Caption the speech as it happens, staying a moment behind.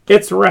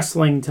It's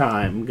wrestling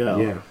time. Go.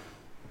 Yeah.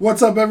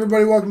 What's up,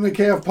 everybody? Welcome to the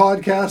KF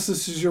Podcast.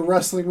 This is your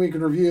Wrestling Week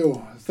in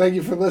Review. Thank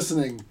you for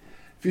listening.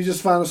 If you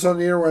just found us on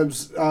the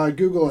interwebs,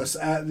 Google us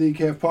at the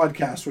KF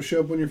Podcast. We'll show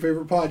up on your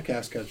favorite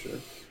podcast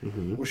catcher.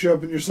 Mm-hmm. We'll show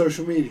up in your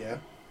social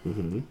media.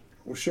 Mm-hmm.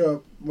 We'll show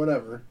up,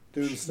 whatever,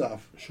 doing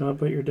stuff. Show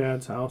up at your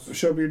dad's house. We'll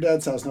show up at your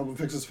dad's house and help him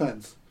fix his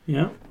fence.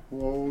 Yeah.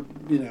 We'll,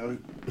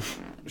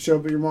 show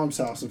up at your mom's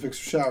house and fix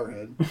her shower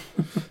head.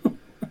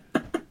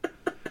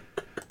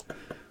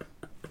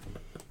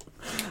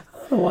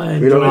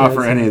 We don't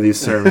offer any of these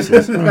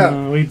services.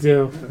 We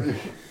do.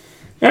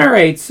 All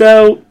right,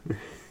 so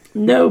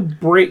no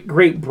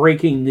great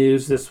breaking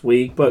news this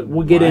week, but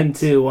we'll get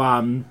into... we're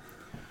going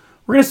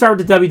to start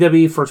with the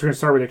WWE first. We're going to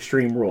start with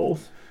Extreme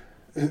Rules.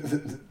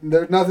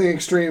 There's nothing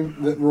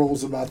extreme that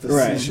rules about this.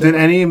 Right. Did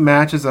any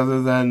matches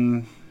other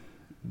than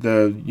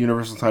the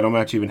Universal title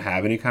match even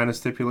have any kind of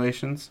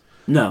stipulations?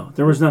 No,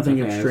 there was nothing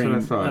extreme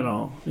at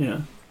all.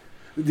 Yeah.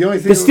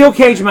 The steel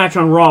cage match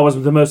on Raw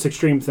was the most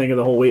extreme thing of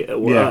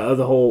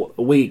the whole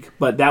week,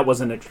 but that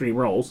wasn't Extreme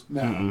Rules.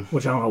 No.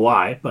 Which I don't know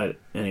why, but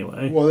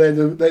anyway. Well, they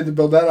had to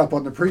build that up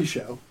on the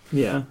pre-show.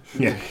 Yeah.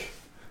 Yeah.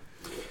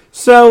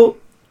 So,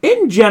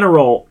 in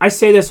general, I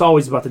say this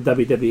always about the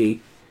WWE.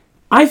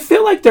 I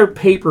feel like their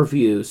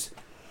pay-per-views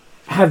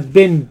have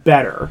been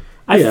better.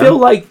 I feel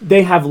like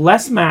they have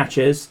less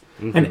matches,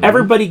 and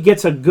everybody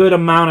gets a good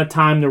amount of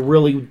time to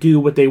really do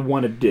what they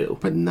want to do.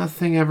 But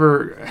nothing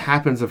ever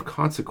happens of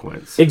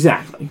consequence.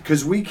 Exactly.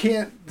 Because we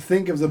can't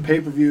think of the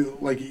pay-per-view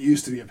like it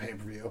used to be a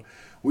pay-per-view.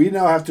 We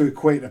now have to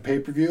equate a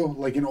pay-per-view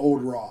like an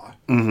old Raw.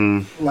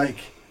 Mm-hmm. Like,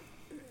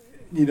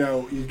 you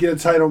get a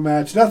title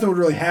match. Nothing would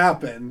really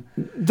happen.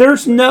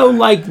 There's no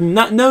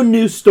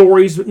new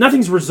stories.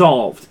 Nothing's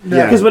resolved.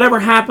 Yeah. Because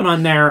whatever happened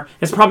on there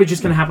is probably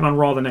just going to happen on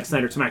Raw the next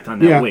night or SmackDown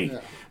that week.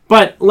 Yeah.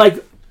 But,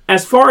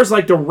 as far as,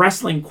 the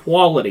wrestling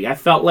quality, I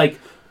felt like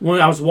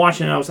when I was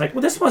watching it, I was like,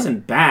 well, this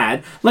wasn't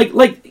bad.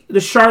 Like the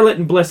Charlotte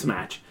and Bliss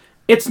match.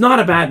 It's not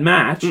a bad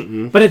match,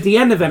 but at the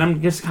end of it,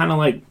 I'm just kind of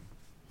like,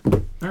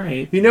 all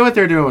right. You know what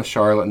they're doing with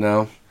Charlotte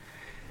now?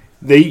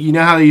 You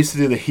know how they used to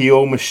do the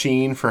heel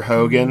machine for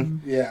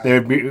Hogan? Yeah. They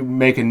would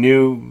make a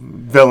new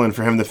villain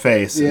for him to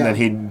face, and then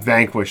he'd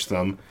vanquish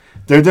them.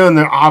 They're doing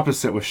the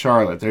opposite with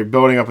Charlotte. They're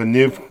building up a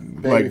new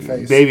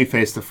baby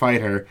face to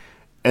fight her,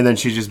 and then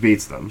she just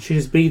beats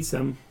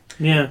them.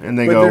 Yeah. And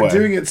they go away. But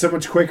they're doing it so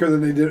much quicker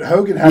than they did.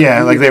 Hogan had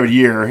they would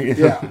year.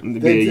 Yeah.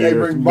 They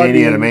bring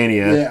Mania to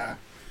Mania. Yeah.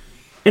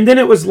 And then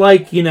it was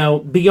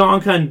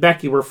Bianca and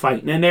Becky were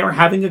fighting, and they were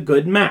having a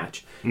good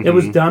match. Mm-hmm. It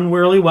was done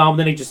really well, and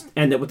then they just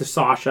ended with the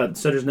Sasha,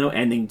 so there's no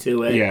ending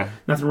to it. Yeah.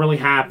 Nothing really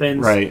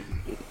happens. Right.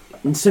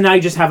 And so now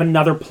you just have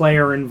another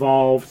player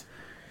involved.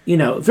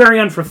 Very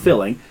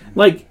unfulfilling.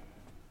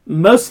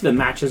 Most of the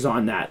matches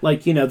on that.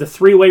 The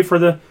three-way for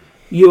the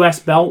U.S.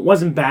 belt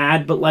wasn't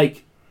bad, but,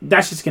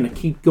 that's just going to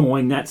keep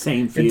going, that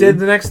same feud. It did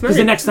the next night. Because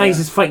the next night he's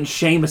just fighting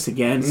Sheamus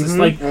again. It's just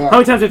how many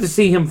times do you have to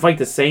see him fight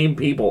the same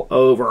people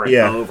over and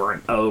over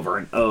and over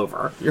and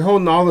over? You're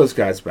holding all those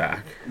guys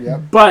back. Yeah.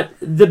 But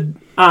the,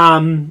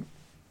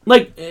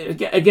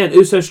 again,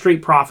 Uso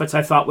Street Profits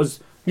I thought was...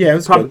 Yeah, it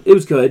was good. It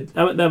was good.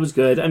 That was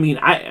good. I mean,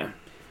 I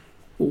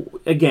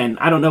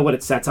don't know what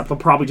it sets up. They'll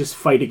probably just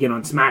fight again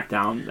on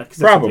SmackDown. Because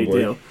that's what they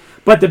do.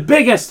 But the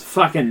biggest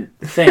fucking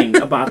thing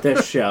about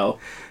this show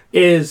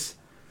is...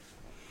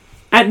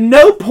 At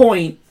no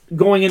point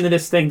going into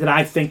this thing did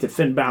I think that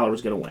Finn Balor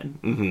was going to win.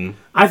 Mm-hmm.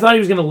 I thought he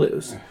was going to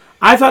lose.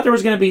 I thought there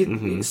was going to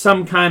be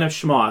some kind of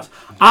schmoz.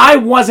 I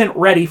wasn't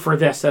ready for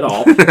this at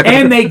all,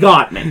 and they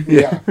got me.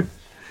 Yeah.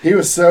 He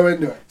was so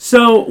into it.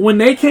 So when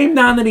they came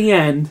down to the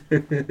end,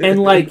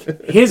 and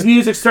his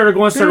music started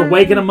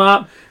waking him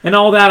up, and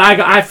all that,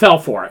 I fell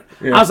for it.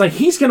 Yeah. I was like,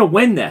 he's going to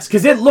win this,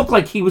 because it looked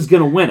like he was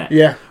going to win it.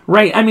 Yeah.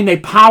 Right? I mean, they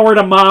powered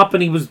him up,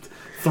 and he was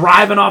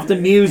thriving off the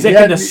music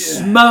and the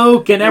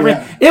smoke and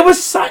everything. Yeah.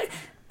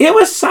 It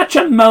was such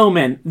a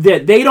moment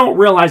that they don't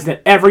realize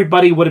that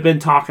everybody would have been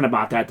talking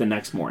about that the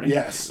next morning.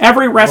 Yes.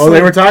 Every wrestling...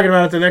 they were talking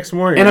about it the next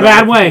morning. In a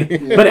bad way.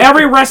 But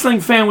every wrestling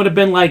fan would have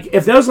been like,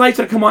 if those lights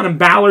had come on and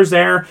Balor's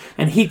there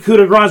and he coup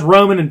de grace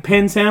Roman and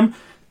pins him,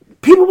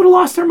 people would have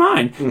lost their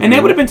mind. Mm-hmm. And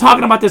they would have been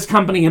talking about this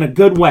company in a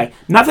good way.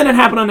 Nothing that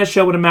happened on this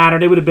show would have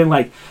mattered. They would have been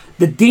like,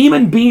 the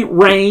demon beat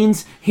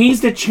Reigns.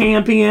 He's the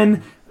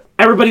champion.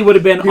 Everybody would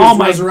have been,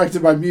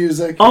 resurrected by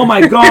music. Oh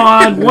my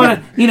God!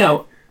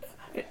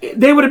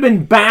 They would have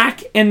been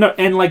back, and the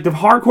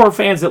hardcore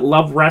fans that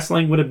love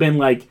wrestling would have been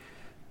like,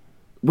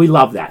 "We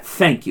love that.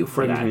 Thank you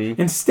for that."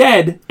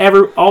 Instead,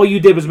 all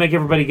you did was make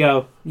everybody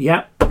go,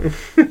 "Yep."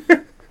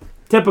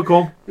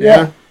 Typical.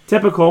 Yeah.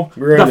 Typical.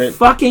 The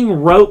fucking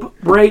rope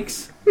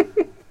breaks. And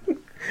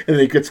then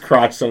he gets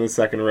crotched on the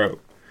second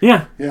rope.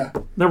 Yeah. Yeah.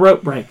 The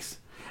rope breaks.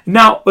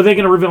 Now, are they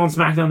going to reveal on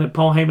SmackDown that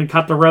Paul Heyman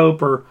cut the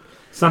rope or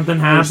something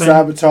happened? Or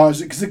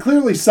sabotage. Because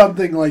clearly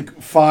something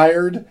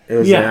fired. It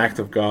was an act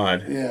of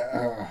God.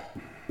 Yeah.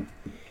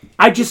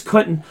 I just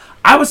couldn't.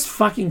 I was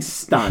fucking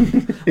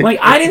stunned.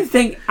 I didn't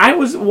think. I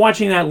was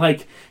watching that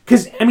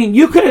because,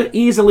 you could have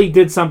easily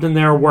did something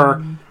there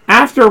where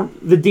after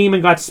the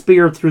demon got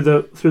speared through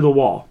the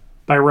wall,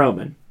 by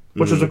Roman,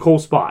 which was a cool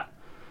spot.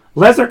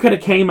 Lesnar could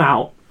have came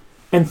out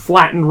and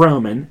flattened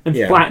Roman and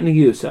flattened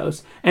the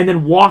Usos, and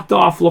then walked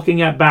off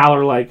looking at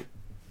Balor like,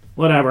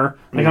 whatever,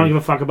 like I don't give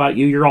a fuck about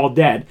you, you're all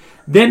dead.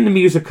 Then the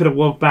music could have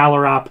woke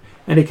Balor up,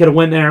 and they could have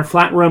went there,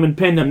 flattened Roman,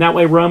 pinned him. That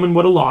way Roman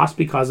would have lost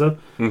because of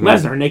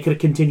Lesnar, and they could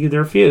have continued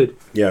their feud.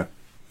 Yeah.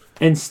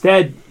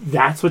 Instead,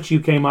 that's what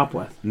you came up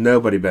with.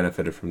 Nobody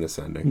benefited from this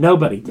ending.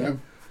 Nobody did. Yeah.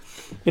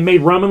 It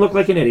made Roman look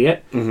like an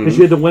idiot because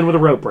you had to win with a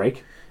rope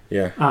break.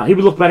 Yeah. He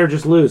would look better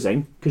just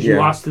losing because you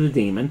lost to the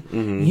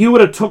Demon. You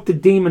would have took the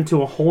Demon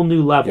to a whole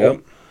new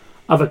level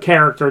of a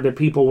character that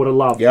people would have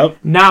loved.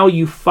 Now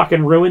you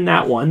fucking ruined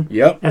that one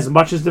as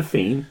much as the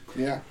Fiend.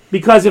 Yeah.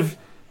 Because if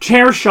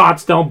chair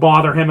shots don't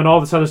bother him and all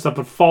this other stuff,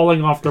 but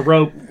falling off the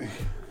rope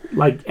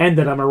like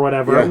ended him or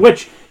whatever,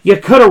 which you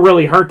could have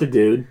really hurt the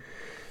dude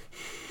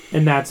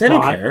in that spot. They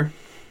don't care.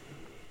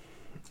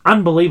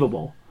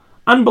 Unbelievable.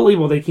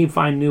 Unbelievable they keep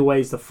finding new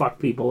ways to fuck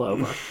people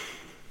over.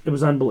 It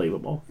was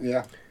unbelievable.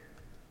 Yeah.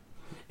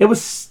 It was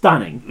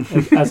stunning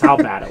as how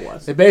bad it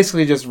was. They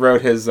basically just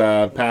wrote his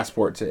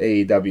passport to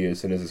AEW as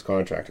soon as his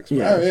contract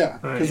expired. Oh, yeah.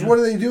 Because what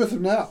do they do with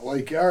him now?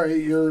 Like, all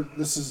right,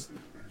 this is...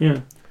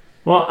 Yeah.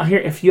 Well, here,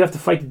 if you have to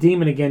fight the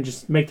Demon again,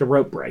 just make the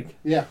rope break.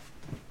 Yeah.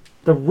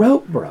 The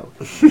rope broke.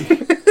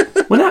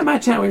 When that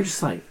match out, we were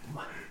just like...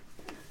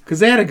 Because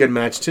they had a good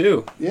match,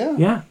 too. Yeah.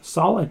 Yeah,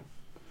 solid.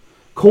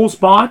 Cool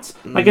spots.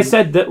 Like I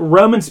said, the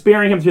Roman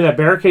spearing him through that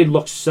barricade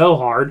looked so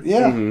hard.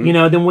 Yeah. You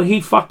know, then when he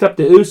fucked up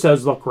the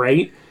Usos looked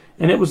great.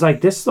 And it was like,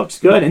 this looks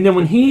good. And then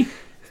when he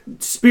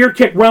spear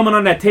kicked Roman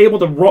on that table,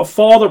 the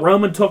fall that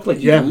Roman took, like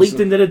he leaped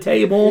into the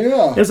table.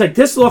 Yeah. It was like,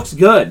 this looks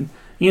good.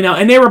 You know,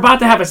 and they were about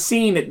to have a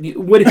scene that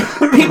people would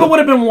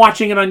have been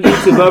watching it on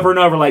YouTube over and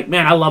over like,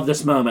 man, I love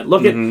this moment.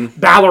 Look at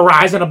Balor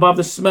rising above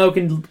the smoke.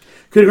 And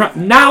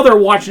now they're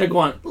watching it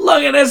going,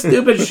 look at this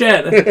stupid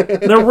shit.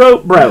 The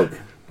rope broke.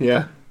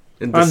 Yeah.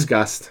 In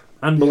disgust.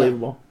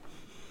 Unbelievable.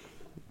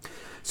 Yeah.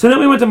 So then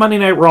we went to Monday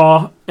Night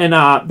Raw,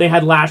 and they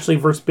had Lashley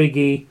versus Big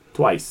E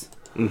twice.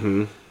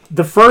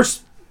 The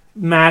first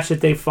match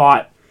that they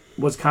fought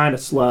was kind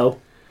of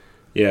slow.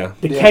 Yeah.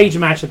 The cage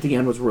match at the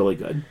end was really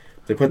good.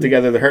 They put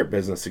together the Hurt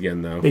Business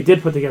again, though. They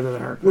did put together the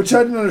Hurt Which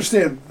I didn't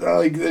understand.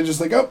 Like, they're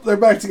just like, oh, they're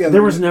back together.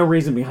 There was no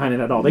reason behind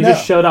it at all. They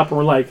just showed up and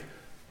were like...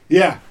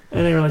 Yeah.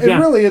 And they were like, and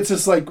really, it's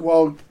just like,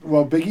 well,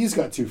 Big E's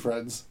got two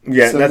friends.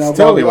 Yeah, so that's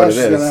totally what it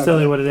is. That's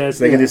totally what it is.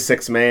 They can do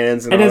 6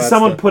 mans and all then that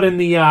someone stuff. put in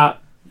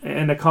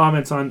the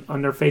comments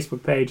on their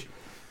Facebook page,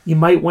 you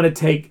might want to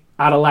take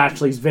out of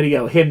Lashley's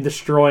video him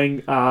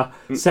destroying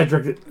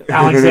Cedric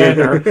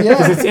Alexander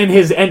because it's in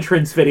his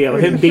entrance video,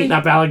 him beating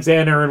up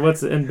Alexander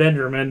and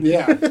Benjamin.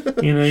 Yeah.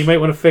 You know, you might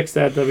want to fix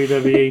that,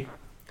 WWE.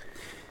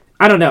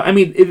 I don't know. I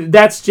mean,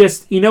 that's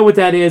just, you know what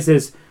that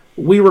is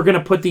we were going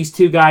to put these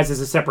two guys as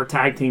a separate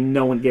tag team.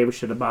 No one gave a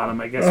shit about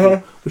them, I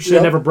guess. We should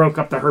have never broke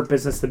up the Hurt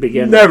Business to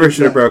begin with. Never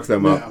should have broke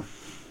them up.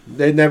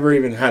 They never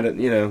even had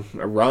a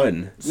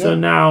run. So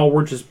now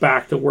we're just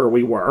back to where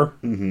we were.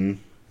 You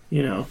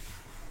know.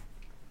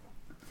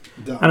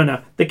 Dumb. I don't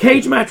know. The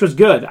cage match was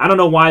good. I don't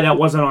know why that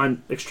wasn't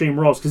on Extreme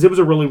Rules because it was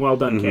a really well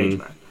done cage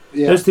match.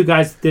 Yeah. Those two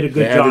guys did a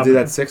good job. They had to do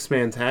that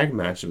 6-man tag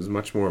match. It was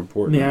much more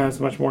important. Yeah,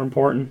 it's much more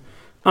important.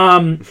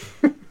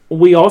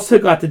 We also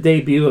got the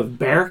debut of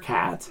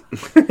Bearcat.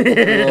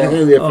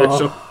 The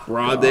official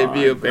Raw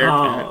debut of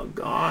Bearcat. Oh,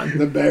 God.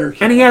 The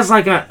Bearcat. And he has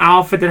like an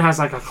outfit that has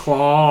like a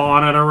claw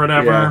on it or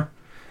whatever. Yeah.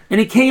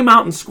 And he came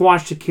out and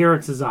squashed Akira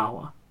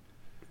Tozawa.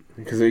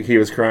 Because he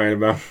was crying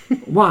about...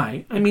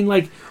 Why? I mean,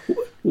 like...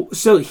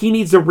 So he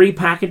needs to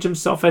repackage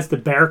himself as the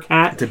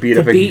Bearcat to beat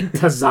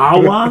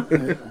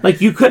Tozawa? Like,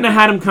 you couldn't have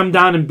had him come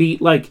down and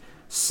beat, like,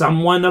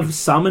 someone of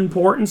some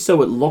importance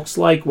so it looks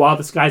like, wow,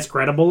 this guy's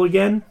credible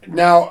again?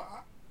 Now...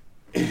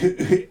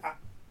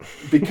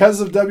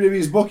 because of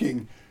WWE's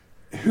booking,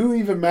 who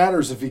even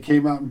matters if he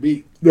came out and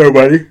beat?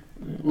 Nobody.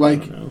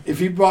 Like, if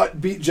he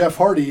beat Jeff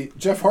Hardy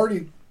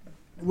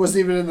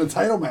wasn't even in the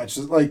title match.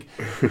 Like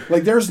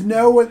there's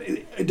no one.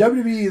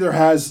 WWE either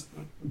has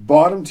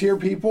bottom tier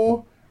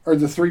people or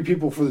the 3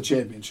 people for the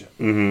championship.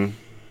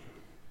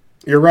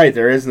 You're right.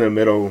 There is no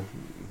middle.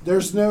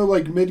 There's no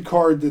like mid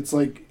card that's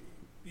like.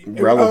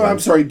 Relevant. Oh, I'm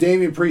sorry,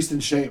 Damian Priest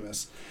and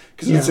Sheamus.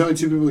 Because it's the only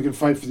 2 people that can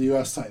fight for the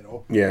U.S.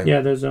 title. Yeah. Yeah,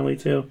 there's only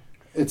 2.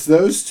 It's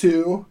those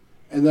 2,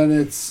 and then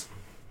it's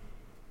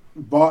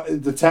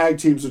the tag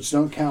teams, which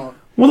don't count.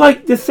 Well,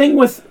 like, the thing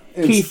with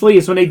Keith Lee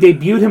is when they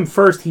debuted him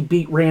first, he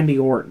beat Randy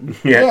Orton.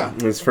 Yeah.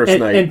 His first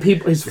night. And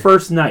his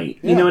first night.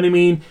 You know what I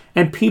mean?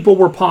 And people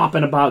were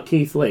popping about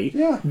Keith Lee.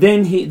 Yeah.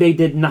 Then they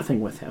did nothing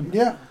with him.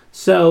 Yeah.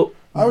 So,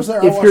 I was there.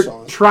 If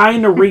you're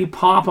trying to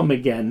re-pop him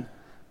again,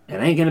 it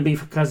ain't going to be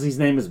because his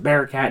name is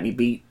Bearcat and he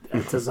beat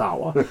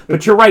Tozawa.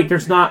 But you're right,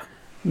 there's not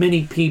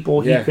many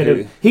people he could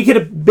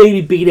have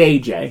maybe beat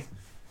AJ.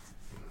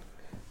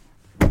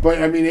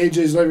 But I mean,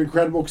 AJ's not even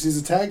credible because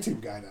he's a tag team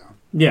guy now.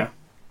 Yeah.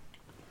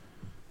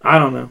 I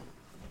don't know.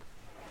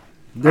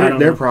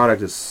 Their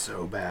product is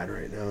so bad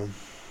right now.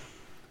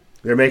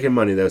 They're making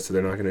money though, so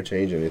they're not going to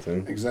change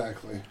anything.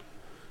 Exactly.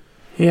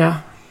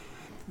 Yeah.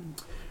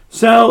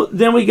 So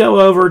then we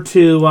go over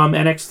to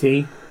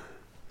NXT.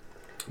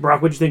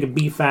 Brock, what'd you think of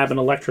B-Fab and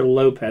Elektra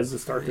Lopez to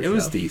start the show? It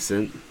was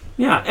decent.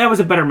 Yeah, it was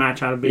a better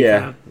match out of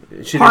B-Fab.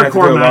 Yeah. She didn't have to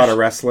do a lot of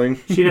wrestling.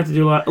 She didn't have to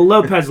do a lot.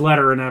 Lopez led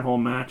her in that whole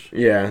match.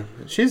 Yeah,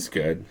 she's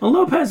good. Well,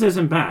 Lopez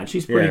isn't bad.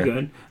 She's pretty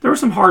good. There were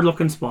some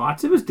hard-looking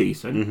spots. It was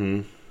decent. Mm-hmm.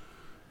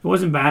 It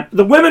wasn't bad.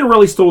 The women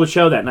really stole the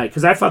show that night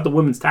because I thought the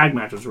women's tag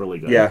match was really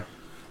good. Yeah.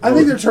 I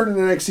think they're turning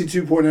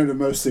NXT 2.0 to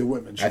mostly a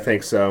women's show. I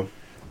think so.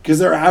 Because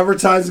they're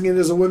advertising it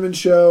as a women's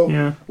show.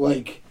 Yeah.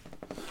 Like,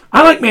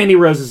 I like Mandy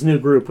Rose's new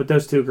group with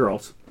those two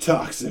girls.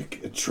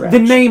 Toxic Attraction.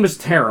 The name is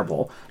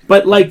terrible,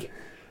 but like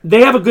they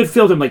have a good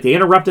feel to them. Like they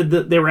interrupted.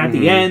 They were at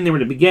the end. They were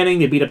at the beginning.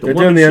 They beat up the women.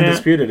 They're doing the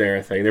Undisputed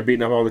Era thing. They're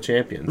beating up all the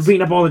champions. They're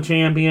beating up all the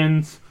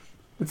champions.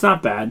 It's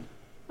not bad.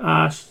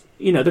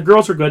 The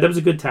girls are good. That was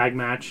a good tag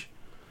match.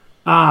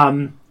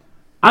 I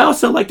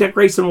also like that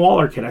Grayson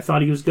Waller kid. I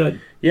thought he was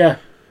good. Yeah.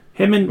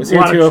 Him and was he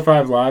a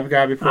 205 Live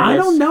guy before I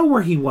this? don't know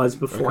where he was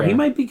before. Okay. He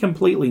might be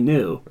completely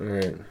new. All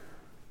right.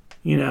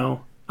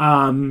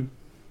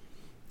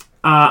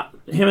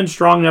 Him and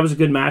Strong, that was a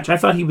good match. I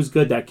thought he was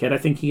good, that kid. I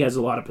think he has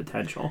a lot of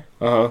potential.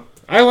 Uh-huh.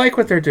 I like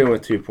what they're doing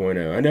with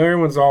 2.0. I know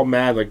everyone's all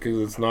mad because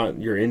it's not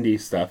your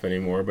indie stuff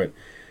anymore, but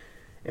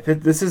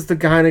this is the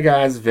kind of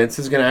guys Vince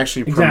is going to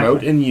actually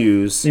promote and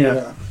use,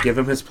 give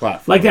him his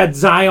platform. Like that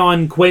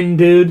Zion Quinn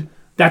dude.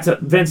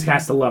 Vince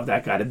has to love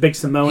that guy. The big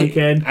Samoan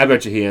kid. I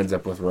bet you he ends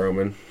up with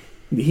Roman.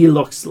 He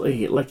looks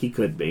like he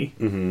could be.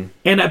 Mm-hmm.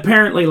 And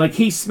apparently, like,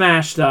 he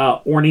smashed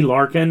Orny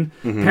Larkin.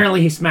 Mm-hmm.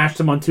 Apparently, he smashed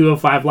him on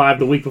 205 Live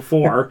the week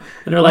before.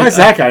 And they're like, why is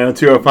that guy on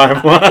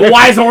 205 Live?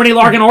 Why is Orny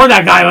Larkin or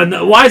that guy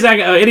on... Why is that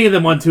any of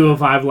them on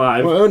 205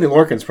 Live? Well, Orny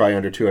Larkin's probably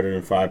under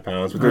 205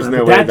 pounds, but there's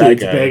no way that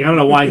dude's big. I don't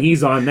know why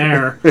he's on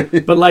there.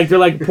 But, like, they're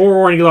like, poor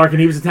Orny Larkin.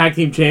 He was a tag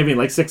team champion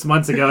like 6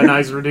 months ago, and now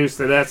he's reduced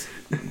to this.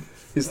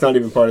 He's not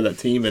even part of that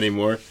team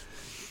anymore.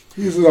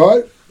 He's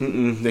not?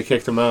 They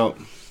kicked him out.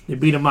 They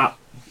beat him up.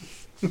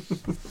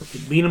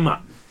 Beat him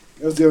up.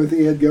 That was the only thing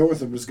he had going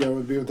with him, was going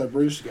to be with that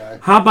British guy.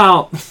 How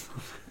about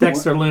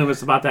Dexter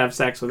Loomis about to have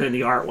sex with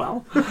Indy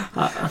Hartwell? You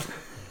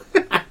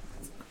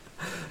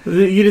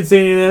didn't see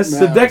any of this? No.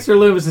 So Dexter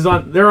Loomis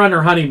they're on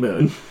their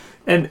honeymoon.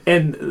 And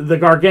the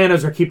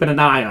Garganos are keeping an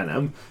eye on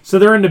him. So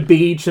they're in the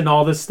beach and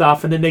all this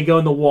stuff, and then they go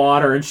in the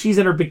water, and she's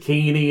in her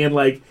bikini, and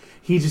like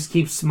he just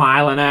keeps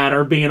smiling at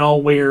her, being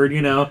all weird,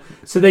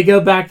 So they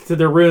go back to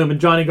their room, and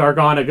Johnny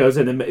Gargano goes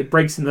in and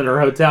breaks into their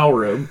hotel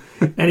room,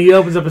 and he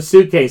opens up a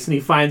suitcase, and he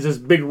finds this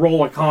big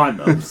roll of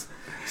condoms.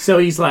 So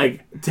he's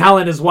like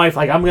telling his wife,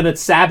 like, I'm going to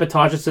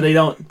sabotage it so they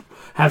don't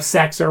have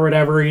sex or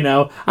whatever, I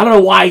don't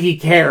know why he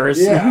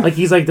cares. Yeah. Like,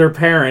 he's like their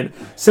parent.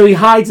 So he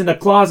hides in the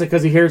closet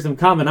because he hears them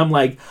coming. I'm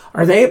like,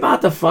 are they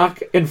about to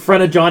fuck in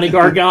front of Johnny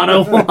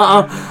Gargano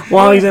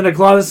while he's in the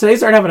closet? So they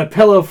start having a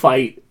pillow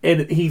fight,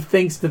 and he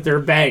thinks that they're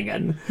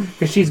banging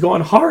because she's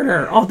going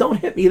harder. Oh, don't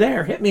hit me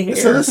there. Hit me here.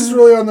 So this is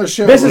really on their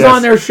show. This is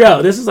on their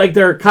show. This is like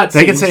their cutscene.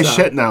 They can say stuff.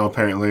 shit now,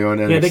 apparently, on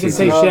NXT. Yeah, they can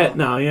say shit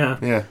now, yeah.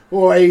 Yeah.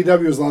 Well,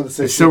 AEW is allowed to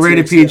say it's shit. still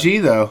rated PG,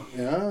 though.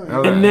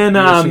 Yeah. And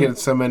then she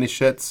gets so many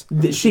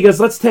shits. She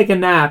goes, let's take a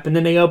nap. And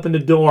then they open the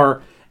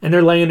door, and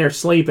they're laying there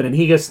sleeping. And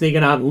he goes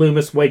sneaking out, and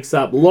Loomis wakes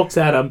up, looks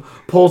at him,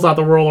 pulls out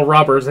the roll of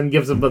rubbers, and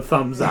gives him the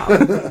thumbs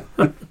up.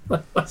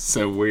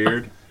 So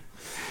weird.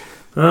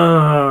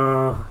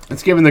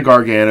 It's giving the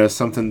Garganos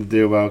something to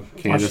do while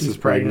Candice is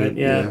pregnant.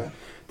 Yeah.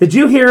 Did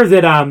you hear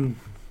that a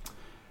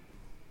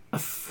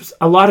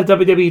lot of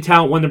WWE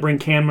talent wanted to bring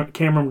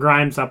Cameron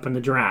Grimes up in the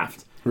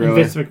draft?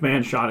 Really? And Vince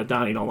McMahon shot it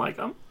down. He don't like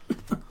him.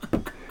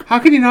 How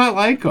can you not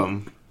like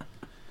him?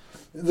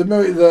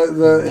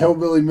 The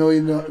hillbilly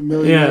millionaire?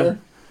 Yeah.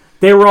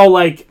 They were all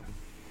like,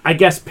 I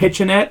guess,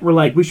 pitching it. We're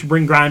like, we should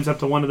bring Grimes up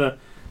to one of the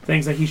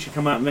things. Like, he should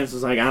come out. And Vince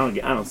was like, I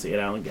don't see it.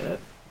 I don't get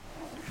it.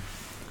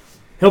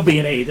 He'll be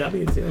in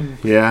AEW too.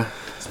 Yeah.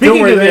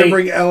 Don't worry, they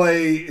bring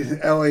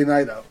LA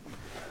Knight up.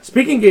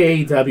 Speaking of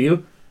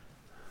AEW,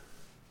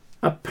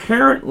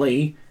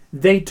 apparently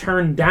they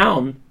turned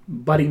down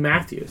Buddy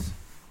Matthews.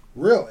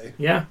 Really?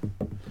 Yeah.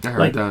 I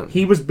heard that.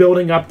 He was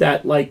building up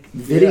that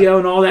video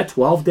and all that,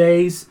 12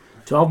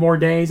 more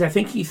days. I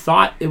think he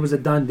thought it was a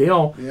done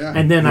deal. Yeah.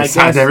 And then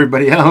Besides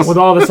everybody else. with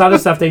all this other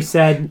stuff, they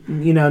said,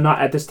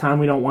 not at this time,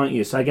 we don't want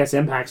you. So I guess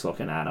Impact's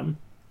looking at him.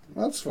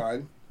 That's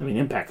fine. I mean,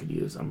 Impact could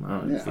use him. I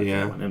don't know if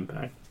I want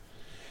Impact.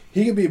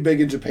 He could be big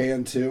in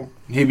Japan, too.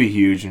 He'd be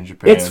huge in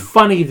Japan. It's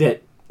funny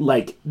that,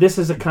 like, this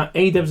is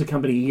AEW's a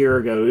company a year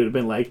ago. It would have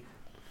been like,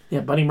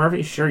 yeah, Buddy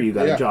Murphy, sure, you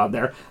got a job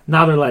there.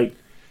 Now they're like,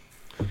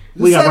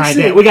 we got Brian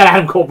Dance. We got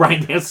Adam Cole,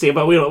 Brian Dance,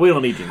 but we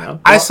don't need you now.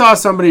 I saw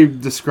somebody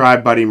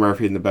describe Buddy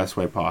Murphy in the best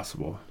way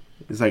possible.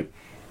 It's like,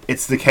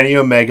 it's the Kenny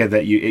Omega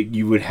that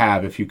you would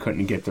have if you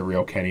couldn't get the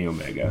real Kenny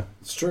Omega.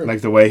 It's true.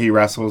 Like the way he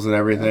wrestles and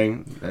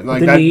everything.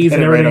 Like the that knees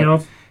and everything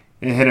else.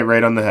 It hit it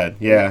right on the head.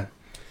 Yeah.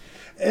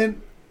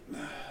 And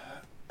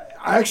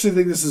I actually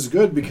think this is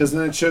good because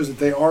then it shows that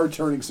they are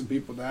turning some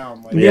people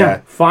down. Like,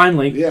 Yeah,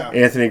 finally. Yeah.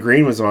 Anthony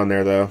Green was on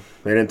there though.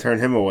 They didn't turn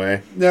him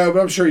away. No, but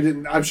I'm sure he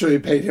didn't. I'm sure they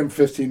paid him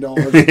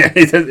 $15. Yeah,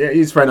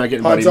 he's probably not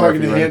getting Hot Buddy dog Murphy.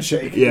 and a Right?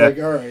 handshake. Yeah. Like,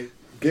 all right.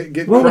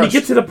 Get well, crushed. when you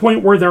get to the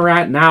point where they're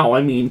at now,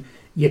 I mean,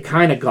 you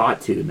kind of got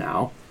to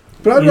now.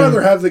 But I'd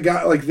rather have the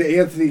guy like the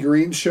Anthony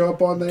Greens show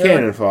up on there.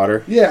 Cannon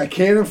fodder. Yeah,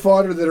 cannon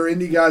fodder that are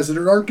indie guys that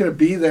aren't going to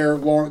be there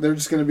long. They're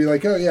just going to be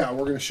like, oh yeah,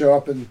 we're going to show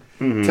up and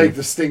take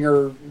the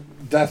Stinger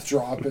death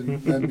drop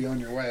and then be on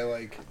your way.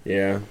 Like,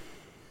 yeah.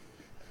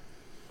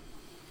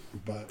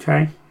 But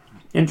okay,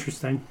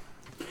 interesting.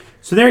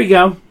 So there you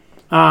go.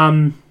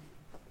 That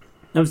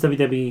was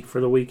WWE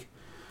for the week.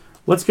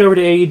 Let's go over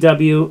to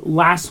AEW.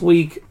 Last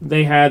week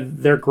they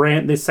had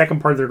the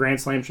second part of their Grand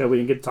Slam show we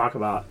didn't get to talk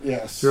about.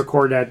 Yes. To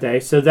record that day.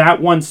 So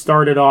that one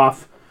started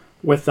off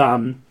with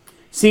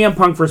CM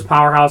Punk versus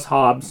Powerhouse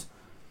Hobbs.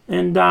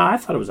 And I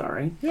thought it was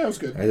alright. Yeah, it was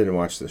good. I didn't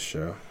watch this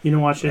show. You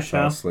didn't watch this show?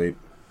 I fell asleep.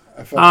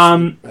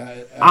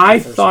 I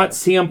thought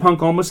CM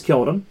Punk almost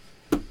killed him.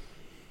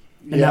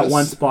 In that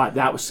one spot.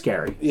 That was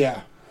scary.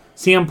 Yeah.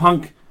 CM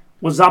Punk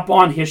was up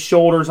on his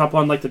shoulders, up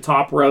on like the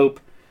top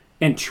rope,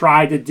 and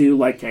tried to do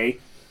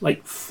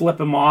like flip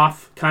him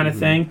off kind of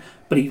thing,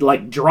 but he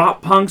like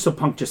dropped Punk, so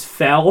Punk just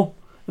fell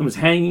and was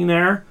hanging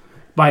there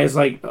by his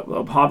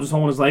Hobbs was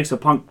holding his leg,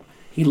 so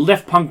he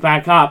lift Punk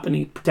back up and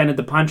he pretended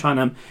to punch on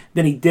him.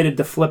 Then he did it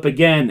to flip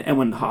again, and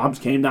when Hobbs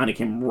came down, he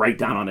came right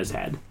down on his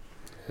head.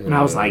 And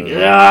I was like,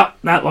 yeah,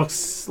 that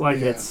looks like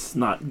it's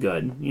not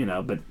good,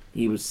 but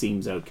he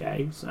seems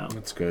okay. So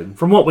that's good.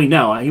 From what we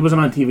know, he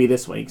wasn't on TV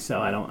this week, so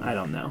I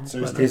don't know. So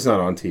he's not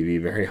on TV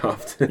very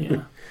often.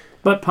 Yeah,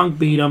 but Punk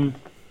beat him.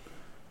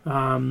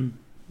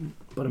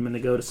 Put him in the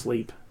go to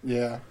sleep.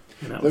 Yeah.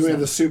 Then we had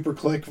the Super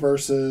Click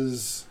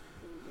versus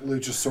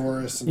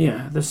Luchasaurus.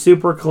 And the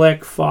Super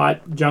Click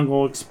fought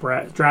Jungle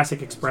Express,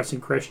 Jurassic Express,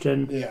 and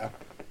Christian. Yeah.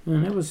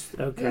 And it was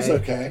okay. It was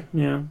okay.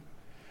 Yeah.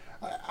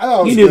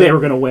 I you knew they were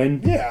going to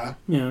win. Yeah.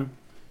 Yeah.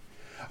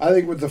 I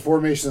think with the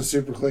formation of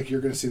Super Click, you're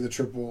going to see the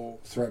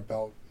triple threat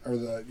belt. Or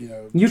the,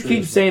 You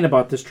keep saying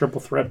about this triple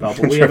threat belt,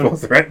 but we triple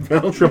threat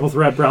belt? Triple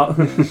threat belt.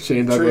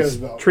 Shane Douglas.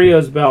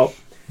 Trios belt.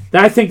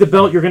 I think the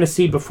belt you're going to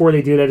see before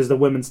they do that is the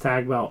women's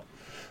tag belt.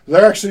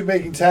 They're actually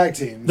making tag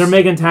teams. They're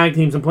making tag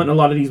teams and putting a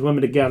lot of these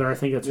women together. I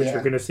think that's what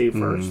you're going to see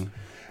first.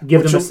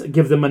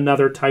 Give them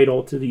another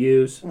title to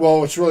use.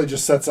 Well, which really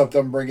just sets up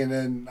them bringing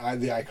in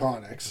the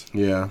Iconics.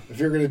 Yeah. If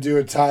you're going to do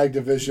a tag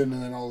division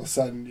and then all of a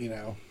sudden,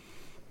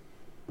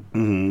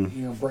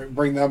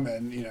 bring them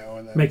in,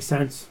 and then makes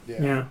sense.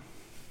 Yeah.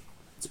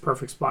 It's a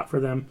perfect spot for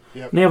them.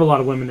 Yep. And they have a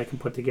lot of women they can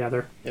put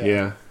together.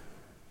 Yeah.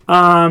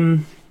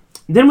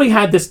 Then we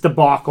had this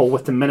debacle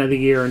with the Men of the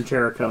Year and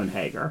Jericho and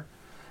Hager.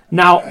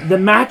 Now, the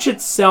match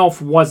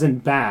itself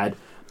wasn't bad,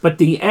 but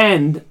the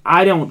end,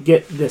 I don't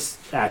get this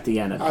at the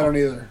end at all. I don't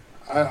either.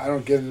 I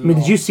don't get it at all.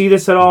 Did you see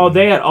this at all?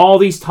 They had all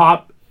these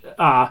top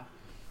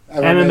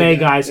MMA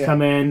guys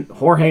come in,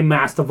 Jorge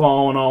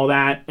Masvidal and all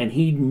that, and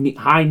he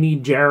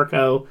high-kneed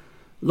Jericho.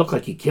 Looked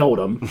like he killed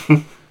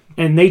him.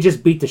 And they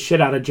just beat the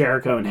shit out of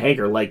Jericho and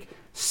Hager, like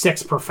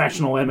 6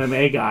 professional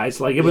MMA guys.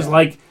 Like, it was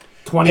like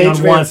 20 on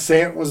 1. Van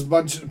Sant was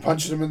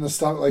punching him in the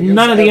stomach. Like,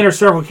 none of the Inner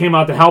Circle came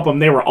out to help him.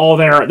 They were all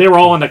there. They were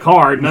all on the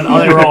card. They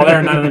were all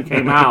there. None of them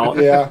came out.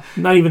 Yeah.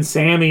 Not even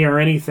Sammy or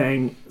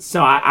anything.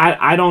 So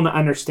I don't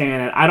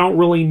understand it. I don't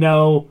really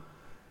know.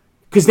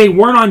 Because they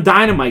weren't on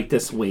Dynamite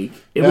this week.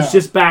 It was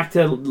just back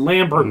to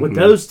Lambert with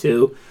those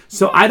two.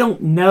 So I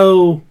don't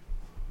know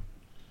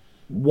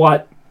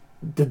what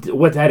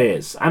that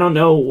is. I don't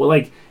know.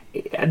 Like,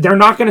 they're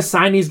not going to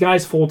sign these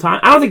guys full time.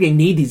 I don't think they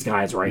need these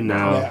guys now.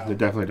 No, they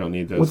definitely don't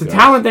need those. With the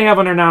talent they have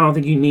on there now, I don't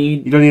think you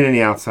need. You don't need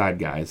any outside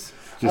guys.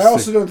 I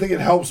also don't think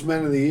it helps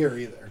Men of the Year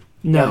either.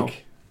 No,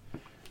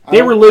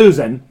 they were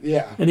losing.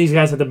 Yeah, and these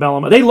guys had to bail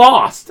them out. They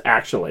lost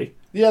actually.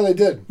 Yeah, they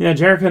did. Yeah,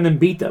 Jericho and then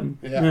beat them.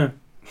 Yeah.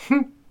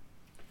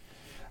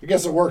 I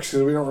guess it works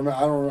because we don't remember.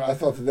 I don't remember. I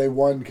thought that they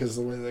won because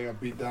of the way they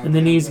got beat down. And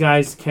then these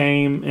guys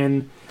came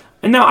and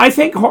now I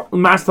think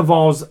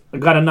Masvidal's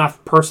got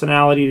enough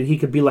personality that he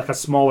could be like a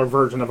smaller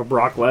version of a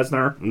Brock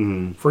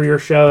Lesnar for your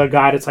show. A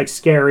guy that's like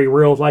scary,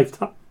 real life.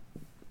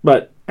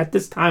 But at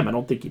this time, I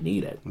don't think you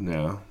need it.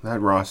 No, that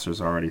roster's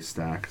already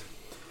stacked.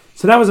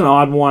 So that was an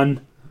odd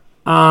one.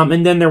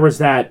 And then there was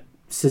that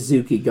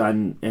Suzuki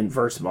Gun and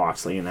versus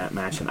Moxley in that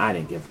match, and I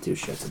didn't give 2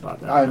 shits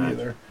about that. I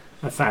neither.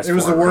 It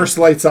was the worst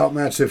lights out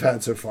match they've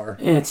had so far.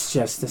 It's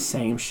just the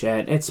same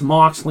shit. It's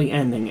Moxley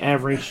ending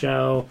every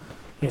show.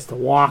 He has to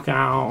walk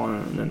out,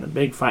 and then the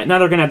big fight. Now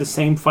they're going to have the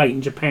same fight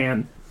in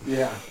Japan.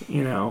 Yeah.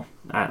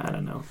 I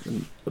don't know.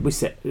 We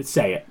say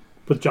it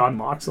with John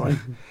Moxley.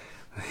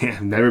 Yeah,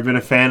 never been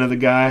a fan of the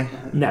guy.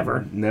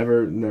 Never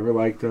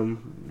liked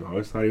him.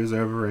 Always thought he was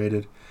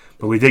overrated.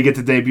 But we did get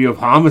the debut of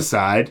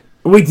Homicide.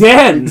 We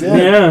did.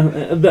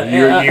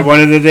 Yeah. You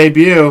wanted a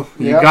debut.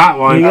 You got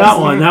one. You got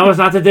one. That was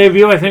not the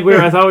debut I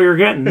thought we were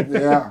getting.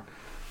 Yeah.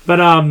 But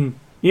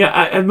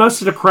and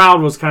most of the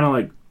crowd was kind of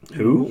like,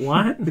 who?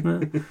 What?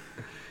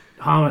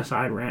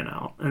 Homicide ran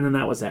out, and then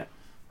that was it.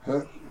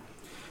 Huh?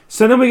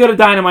 So then we go to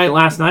Dynamite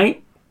last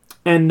night,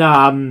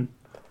 and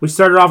we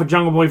started off with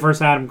Jungle Boy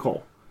versus Adam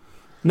Cole.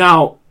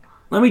 Now,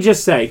 let me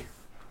just say,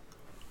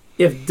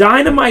 if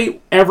Dynamite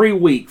every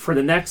week for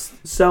the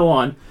next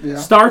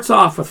starts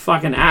off with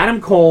fucking Adam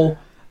Cole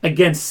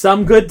against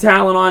some good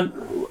talent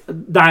on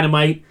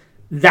Dynamite,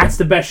 that's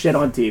the best shit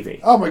on TV.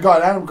 Oh my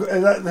God,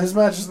 his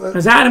match is...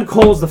 Because Adam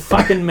Cole's the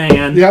fucking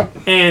man.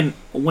 Yep. And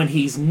when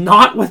he's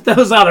not with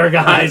those other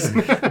guys,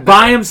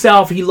 by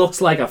himself, he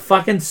looks like a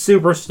fucking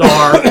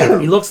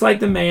superstar. He looks like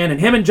the man. And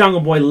him and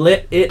Jungle Boy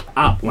lit it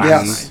up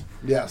last night.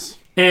 Yes.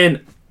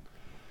 And,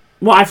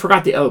 well, I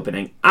forgot the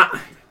opening. I'm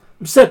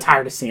so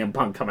tired of CM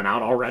Punk coming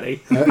out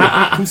already.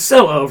 I'm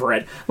so over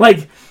it.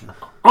 Like,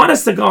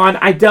 honest to God,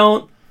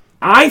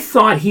 I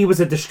thought he was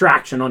a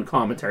distraction on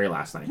commentary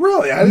last night.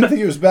 Really? I didn't think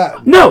he was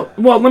bad. No.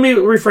 Well, let me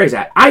rephrase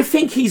that. I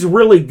think he's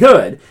really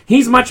good.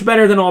 He's much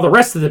better than all the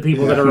rest of the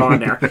people that are on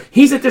there.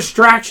 He's a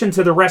distraction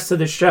to the rest of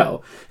the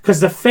show. Because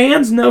the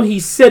fans know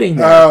he's sitting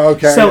there. Oh,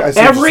 okay. So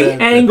every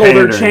angle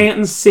they're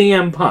chanting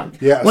CM Punk.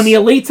 Yes. When the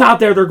Elite's out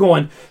there, they're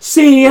going,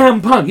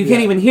 CM Punk. You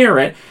can't even hear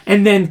it.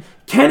 And then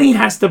Kenny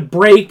has to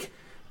break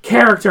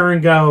character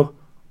and go,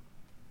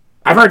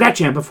 I've heard that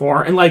chant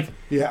before. And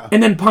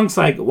and then Punk's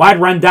like, well, I'd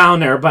run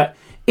down there, but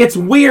it's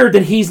weird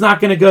that he's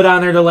not going to go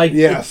down there to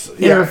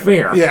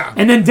interfere. Yeah.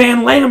 And then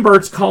Dan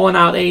Lambert's calling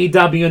out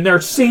AEW and they're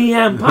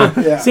CM Punk.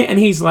 Yeah. And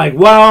he's like,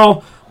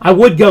 well, I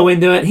would go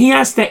into it. He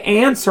has to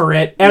answer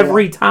it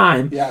every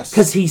time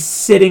because he's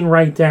sitting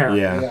right there.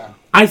 Yeah.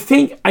 I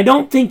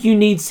don't think you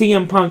need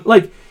CM Punk.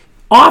 Like,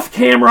 off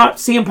camera,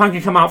 CM Punk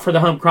can come out for the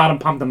home crowd and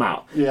pump them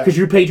out because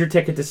you paid your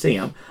ticket to see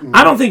him.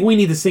 I don't think we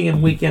need to see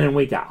him week in and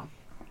week out.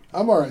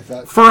 I'm all right with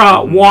that. For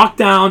a walk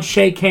down,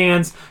 shake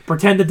hands,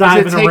 pretend to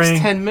dive in a ring. It takes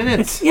 10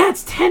 minutes.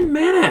 It's 10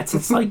 minutes.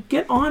 It's like,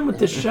 get on with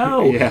the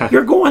show.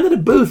 You're going to the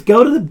booth.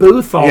 Go to the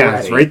booth already. Yeah,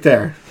 it's right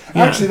there.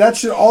 Yeah.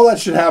 Actually, all that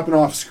should happen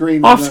off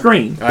screen. Off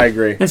screen. I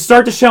agree. And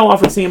start the show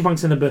off with CM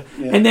Punk's in the booth.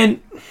 Yeah. And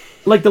then,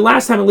 like the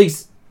last time at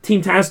least,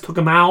 Team Taz took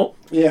him out.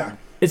 Yeah.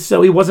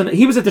 So he was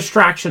a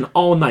distraction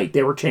all night.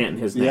 They were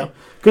chanting his name.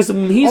 Because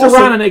when he's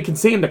around and they can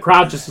see him, the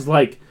crowd just is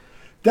like...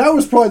 That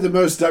was probably the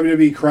most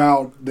WWE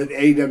crowd that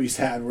AEW's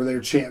had, where they were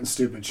chanting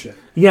stupid shit.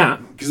 Yeah.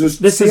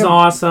 This is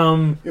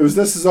awesome. It was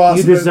this is awesome.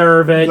 You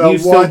deserve it. You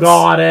still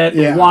got it.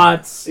 Yeah.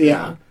 What's?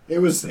 Yeah. It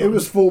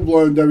was full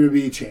blown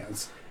WWE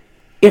chants.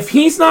 If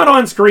he's not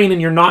on screen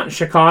and you're not in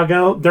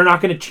Chicago, they're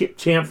not going to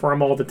chant for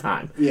him all the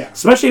time. Yeah.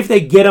 Especially if they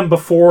get him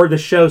before the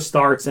show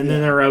starts and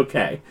then they're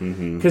okay.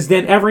 Because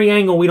then every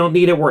angle, we don't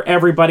need it where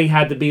everybody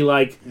had to be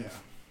like,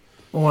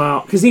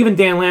 well, because even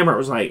Dan Lambert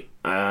was like,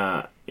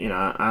 I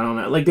don't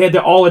know. Like, they had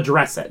to all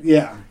address it.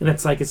 Yeah. And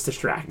it's like, it's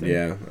distracting.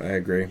 Yeah, I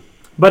agree.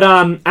 But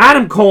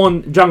Adam Cole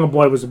and Jungle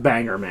Boy was a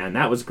banger, man.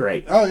 That was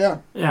great. Oh, yeah.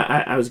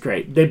 Yeah, that was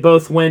great. They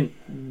both went...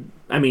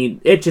 I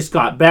mean, it just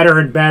got better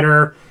and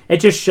better. It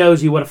just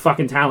shows you what a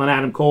fucking talent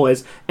Adam Cole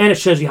is, and it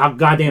shows you how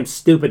goddamn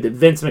stupid that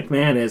Vince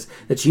McMahon is,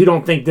 that you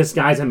don't think this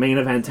guy's a main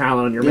event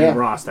talent on your main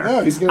roster. No,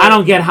 I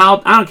don't care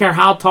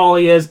how tall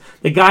he is.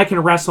 The guy can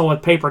wrestle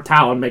with paper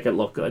towel and make it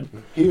look good.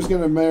 He was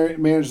going to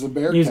manage the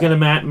Bearcat. He was going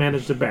to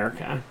manage the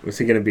Bearcat. Was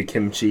he going to be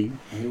kimchi?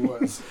 He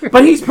was.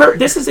 But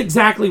this is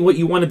exactly what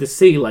you wanted to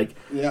see. Like,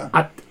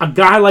 a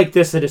guy like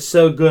this that is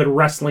so good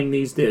wrestling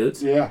these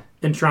dudes. Yeah.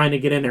 And trying to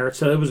get in there.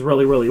 So it was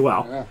really, really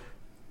well. Yeah.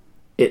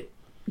 It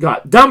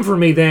got dumb for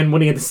me then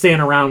when he had to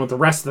stand around with the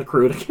rest of the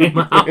crew that came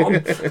out.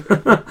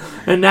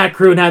 And that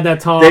crew had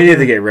that talk. They need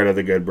to get rid of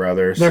the Good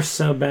Brothers. They're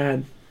so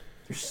bad.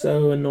 They're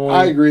so annoying.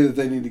 I agree that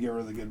they need to get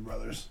rid of the Good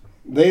Brothers.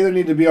 They either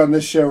need to be on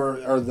this show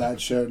or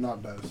that show,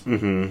 not both.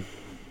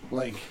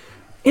 Like...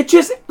 It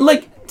just,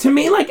 like, to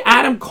me, like,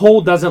 Adam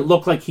Cole doesn't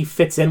look like he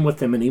fits in with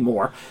them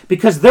anymore.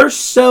 Because they're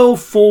so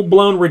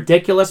full-blown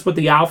ridiculous with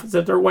the outfits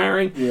that they're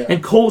wearing. Yeah.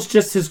 And Cole's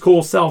just his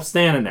cool self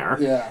standing there.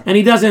 Yeah. And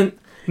he doesn't...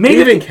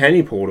 Maybe even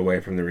Kenny pulled away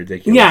from the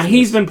ridiculous. Yeah,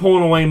 he's been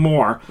pulling away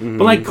more.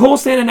 But, like, Cole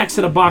standing next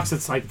to the box,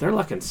 it's like, they're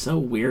looking so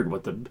weird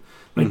with the...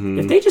 Like,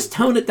 if they just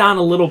tone it down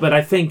a little bit,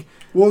 I think...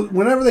 Well,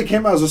 whenever they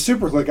came out as a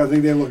Super Click, I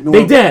think they looked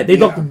normal. They did. They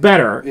looked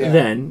better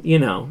then,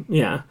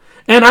 yeah.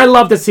 And I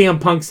love that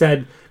CM Punk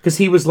said... Because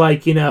he was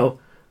like,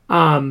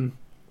 about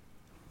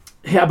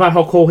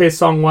how cool his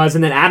song was,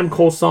 and then Adam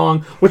Cole's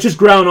song, which has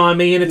grown on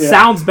me, and it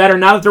sounds better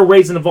now that they're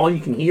raising the volume.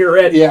 You can hear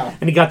it. Yeah.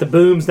 And he got the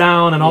booms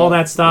down and all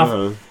that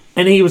stuff.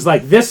 And he was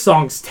like, "This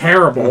song's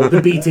terrible."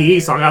 The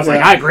BTE song. I was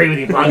like, "I agree with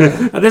you,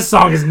 Punk. This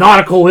song is not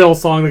a Cole Hill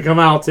song to come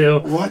out to."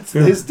 What?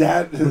 His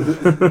dad? He's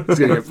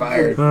gonna get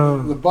fired.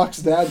 The Buck's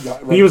dad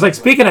got. He was like,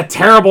 "Speaking of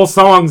terrible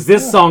songs,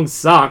 this song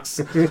sucks."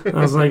 I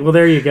was like, "Well,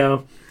 there you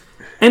go."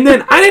 And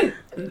then I didn't.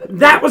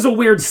 That was a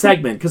weird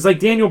segment because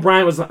like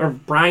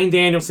Bryan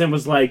Danielson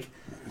was like,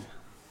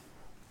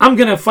 "I'm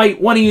gonna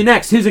fight one of you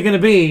next. Who's it gonna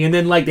be?" And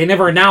then like they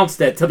never announced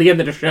it till the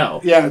end of the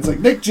show. Yeah, it's like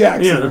Nick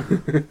Jackson.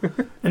 Yeah.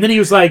 And then he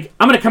was like,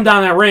 "I'm gonna come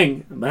down that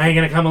ring, but I ain't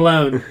gonna come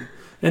alone."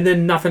 And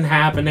then nothing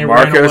happened. They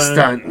Marco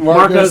Stunt.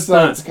 Marco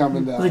Stunt's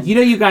coming down. Like,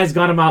 you guys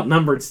got him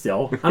outnumbered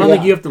still. I don't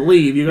think you have to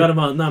leave. You got him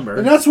outnumbered.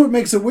 And that's what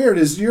makes it weird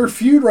is your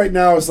feud right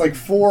now is like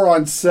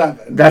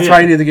 4-on-7. That's why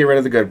you need to get rid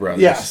of the Good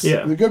Brothers. Yes.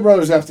 Yeah. The Good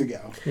Brothers have to go.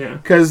 Yeah.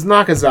 Because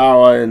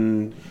Nakazawa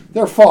and...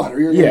 They're fodder.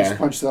 You're going to just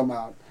punch them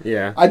out.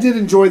 Yeah. I did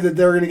enjoy that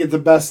they were going to get the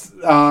best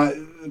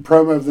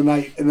promo of the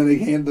night, and then they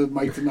hand the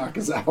mic to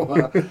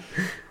Nakazawa.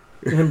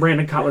 And then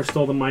Brandon Cutler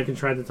stole the mic and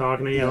tried to talk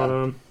and he yelled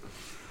at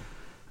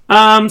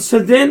him. So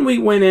then we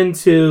went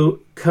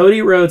into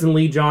Cody Rhodes and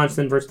Lee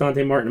Johnson versus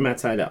Dante Martin and Matt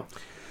Sydal.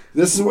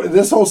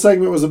 This whole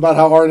segment was about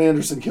how Arn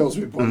Anderson kills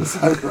people on the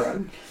side of the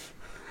road.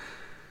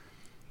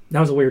 That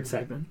was a weird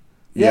segment.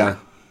 Yeah.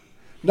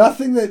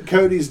 Nothing that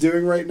Cody's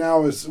doing right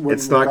now is...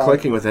 It's not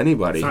clicking with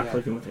anybody. It's not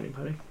clicking with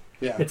anybody.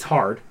 Yeah. It's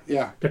hard.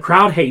 Yeah. The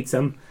crowd hates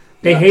him.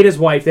 They hate his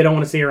wife. They don't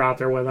want to see her out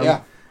there with him.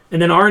 Yeah.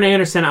 And then Arn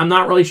Anderson, I'm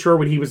not really sure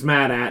what he was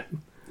mad at.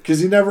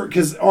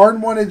 Because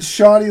Arn wanted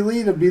Shoddy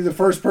Lee to be the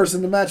first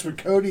person to match, but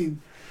Cody...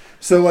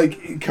 So,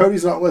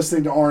 Cody's not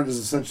listening to Arn is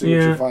essentially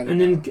what you're finding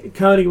and then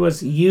Cody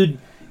was, you'd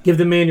give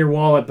the man your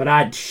wallet, but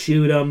I'd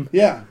shoot him.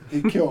 Yeah,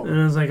 he'd kill him.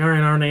 And I was like, all right,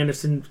 Arn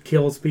Anderson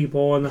kills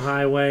people on the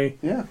highway.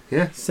 Yeah.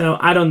 Yeah. So,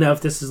 I don't know if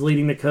this is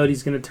leading to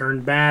Cody's going to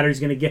turn bad or he's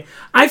going to get...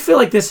 I feel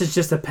like this is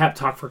just a pep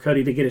talk for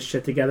Cody to get his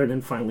shit together and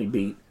then finally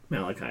beat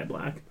Malachi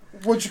Black.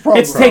 Which probably...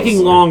 It's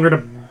taking longer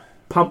to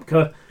pump...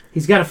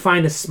 He's got to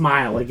find a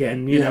smile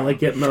again, you know,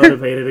 get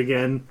motivated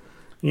again.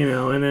 You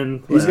know, and then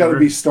whatever. He's got to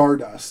be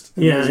Stardust.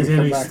 Yeah, he's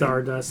going to be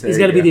Stardust. He's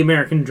got to be the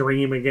American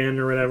Dream again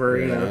or whatever.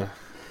 You know.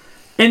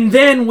 And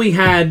then we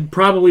had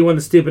probably one of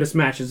the stupidest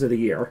matches of the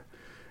year,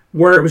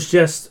 where it was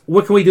just,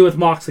 what can we do with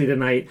Moxley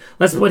tonight?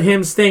 Let's put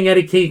him, Sting,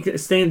 Eddie King,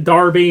 Sting,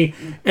 Darby,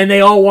 and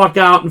they all walk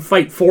out and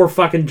fight 4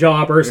 fucking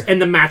jobbers,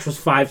 and the match was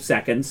 5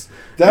 seconds.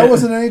 That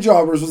wasn't any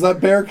jobbers. Was that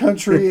Bear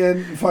Country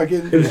and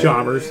fucking... It was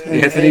jobbers.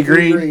 Anthony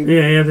Green.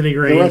 Yeah, Anthony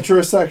Green. The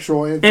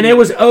retrosexual Anthony. And it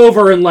was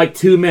over in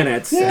 2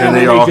 minutes. Yeah. And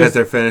they all hit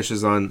their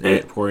finishes on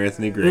poor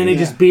Anthony Green. And they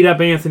just beat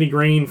up Anthony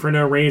Green for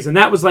no reason.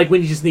 That was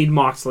when you just need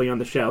Moxley on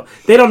the show.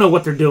 They don't know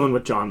what they're doing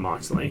with John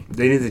Moxley.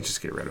 They need to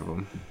just get rid of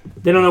him.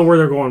 They don't know where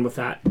they're going with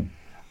that.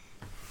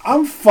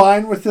 I'm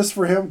fine with this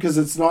for him because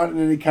it's not in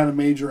any kind of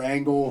major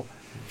angle.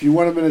 If you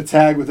want him in a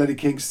tag with Eddie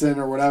Kingston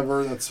or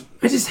whatever, that's...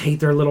 I just hate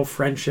their little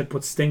friendship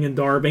with Sting and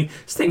Darby.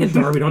 Sting and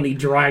Darby don't need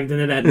dragged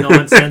into that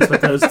nonsense with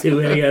those two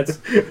idiots,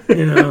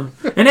 you know.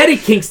 And Eddie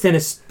Kingston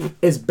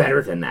is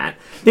better than that.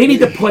 They need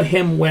to put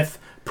him with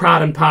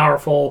Proud and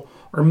Powerful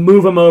or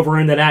move him over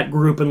into that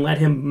group and let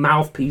him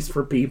mouthpiece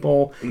for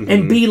people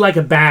and be like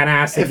a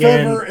badass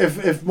again.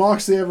 If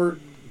Moxley ever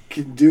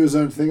can do his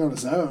own thing on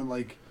his own,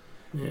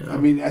 I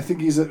mean, I think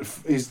he's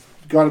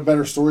got a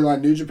better storyline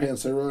in New Japan,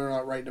 so they're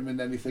not writing him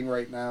into anything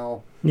right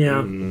now. Yeah.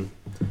 And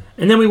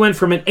then we went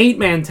from an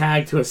 8-man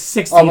tag to a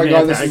 16-man tag. Oh my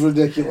god, this is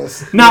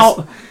ridiculous.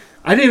 Now,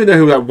 I didn't even know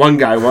who that one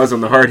guy was on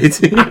the Hardy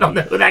team. I don't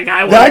know who that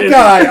guy was. That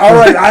guy, all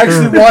right, I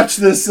actually watched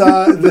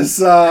this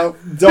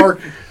dark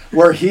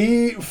where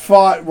he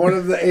fought one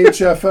of the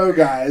HFO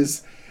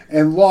guys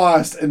and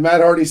lost, and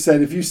Matt Hardy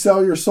said, if you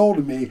sell your soul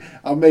to me,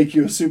 I'll make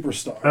you a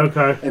superstar.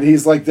 Okay. And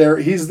he's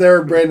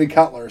their Brandon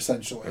Cutler,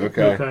 essentially.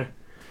 Okay.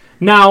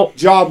 Now,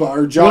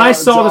 when I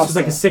saw this was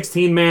a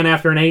 16-man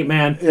after an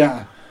 8-man,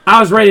 yeah, I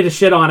was ready to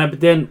shit on it,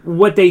 but then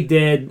what they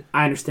did,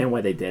 I understand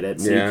why they did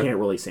it, so you can't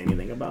really say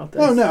anything about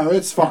this. Oh, no,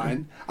 it's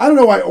fine. I don't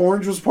know why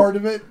Orange was part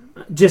of it.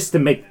 Just to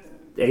make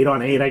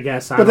 8-on-8, I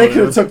guess. But they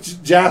could have took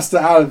Jasta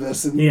out of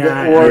this, and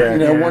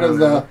one of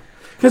the...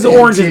 Because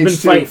Orange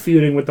has been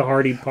feuding with the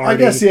Hardy Party. I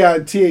guess,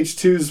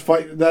 TH2's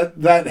fight,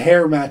 that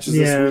hair matches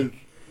this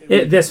week.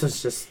 This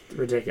was just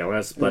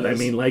ridiculous, but I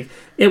mean,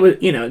 it was,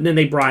 and then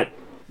they brought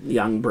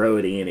young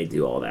Brody and they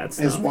do all that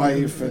stuff.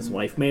 His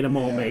wife made him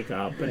all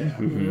makeup.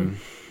 And,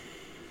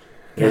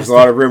 There's a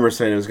lot of rumors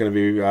saying it was going to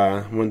be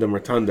Wyndham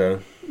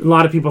Rotunda. A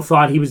lot of people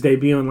thought he was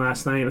debuting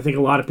last night. I think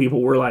a lot of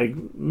people were like,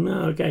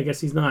 no, okay, I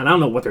guess he's not. I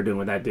don't know what they're doing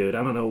with that dude.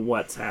 I don't know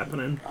what's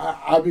happening.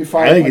 I'd be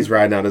fine. I think he's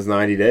riding out his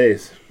 90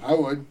 days. I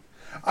would.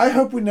 I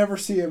hope we never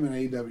see him in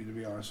AEW, to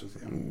be honest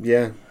with you.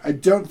 Yeah. I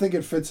don't think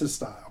it fits his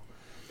style.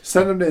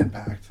 Send him to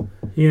Impact.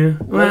 Yeah.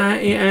 Well,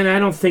 and I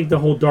don't think the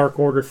whole Dark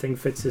Order thing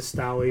fits his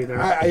style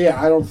either.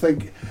 I don't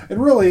think...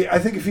 And really, I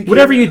think if he...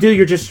 Whatever you do,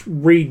 you're just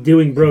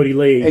redoing Brody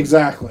Lee.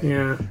 Exactly.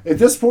 Yeah. At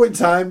this point in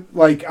time,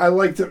 I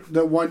like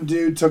that one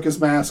dude took his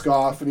mask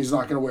off and he's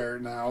not going to wear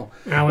it now.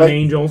 Alan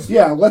Angels.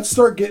 Yeah, let's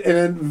start getting... And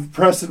then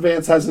Preston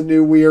Vance has a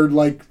new weird,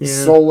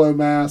 solo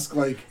mask.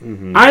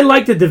 I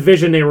like the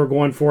division they were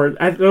going for.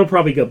 They'll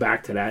probably go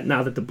back to that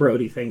now that the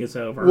Brody thing is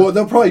over. Well,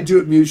 they'll probably do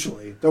it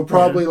mutually. They'll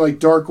probably,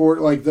 Dark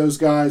Order, those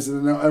guys,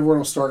 and then everyone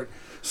will start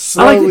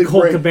slowly... I like that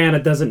Colt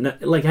Cabana doesn't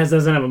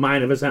have a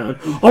mind of his own.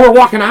 Oh, we're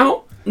walking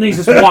out? And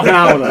he's just walking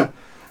out with it.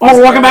 Oh,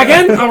 we're walking back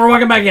in? Oh, we're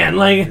walking back in.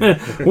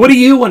 What do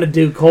you want to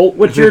do, Colt?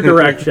 What's your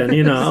direction?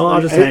 I'll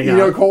just hang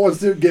out. Colt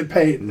wants to get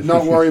paid and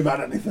not worry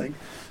about anything.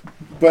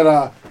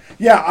 But,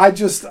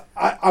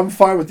 I'm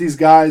fine with these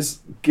guys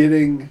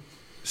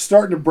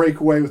starting to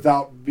break away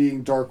without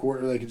being Dark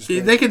Order.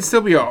 They can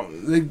still be all...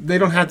 They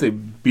don't have to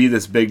be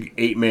this big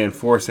 8-man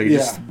force. They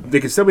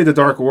can still be the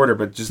Dark Order,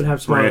 but just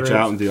branch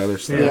out and do other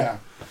stuff. Yeah.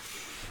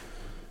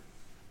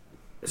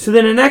 So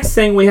then the next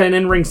thing, we had an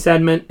in-ring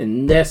segment,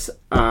 and this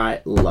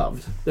I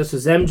loved. This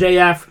was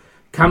MJF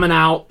coming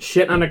out,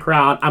 shitting on the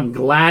crowd. I'm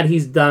glad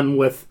he's done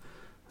with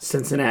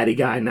Cincinnati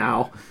guy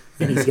now.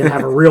 and he's gonna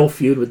have a real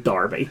feud with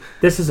Darby.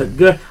 This is a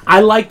good. I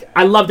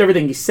loved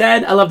everything he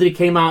said. I loved that he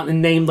came out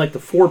and named like the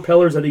 4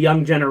 pillars of the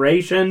young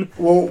generation.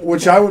 Well,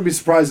 which I wouldn't be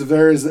surprised if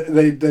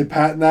they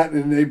patent that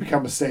and they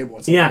become a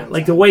stable. Yeah,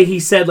 like the way he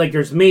said, like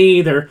there's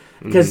me there,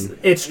 because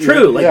it's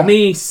true. Like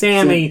me,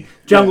 Sammy,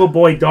 Jungle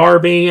Boy,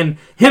 Darby, and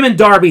him and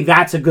Darby.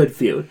 That's a good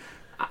feud.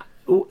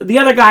 The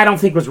other guy I don't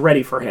think was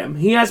ready for him.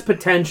 He has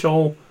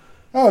potential.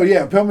 Oh,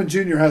 yeah. Pillman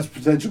Jr. has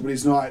potential, but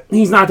he's not.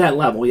 He's not that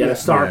level yet of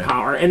star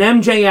power. And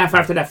MJF,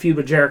 after that feud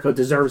with Jericho,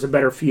 deserves a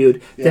better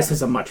feud. Yeah. This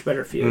is a much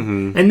better feud.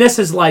 Mm-hmm. And this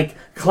is like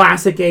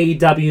classic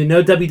AEW.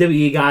 No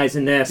WWE guys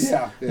in this.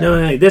 Yeah.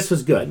 No, this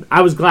was good.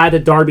 I was glad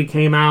that Darby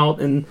came out,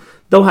 and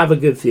they'll have a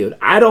good feud.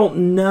 I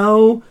don't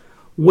know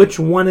which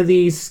one of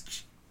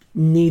these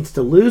needs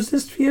to lose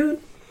this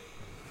feud,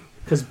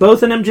 because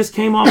both of them just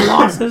came off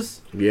losses.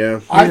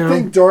 Yeah. I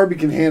think Darby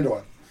can handle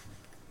it.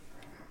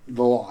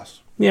 The loss.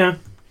 Yeah.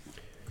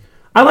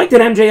 I like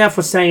that MJF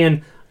was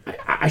saying,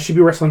 I should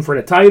be wrestling for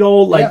the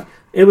title. Like,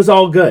 it was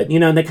all good.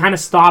 And they kind of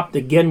stopped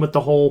again with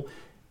the whole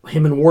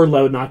him and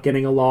Wardlow not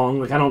getting along.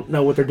 Like, I don't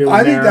know what they're doing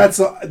I think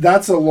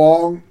that's a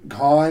long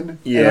con.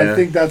 Yeah. And I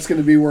think that's going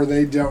to be where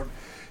they don't...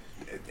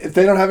 If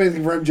they don't have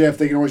anything for MJF,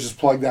 they can always just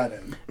plug that in.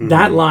 Mm-hmm.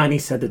 That line he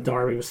said to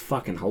Darby was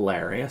fucking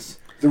hilarious.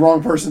 The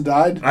wrong person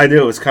died? I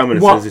knew it was coming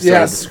as soon as he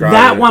started describing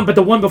that it. one, but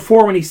the one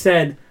before when he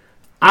said...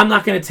 I'm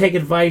not going to take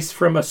advice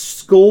from a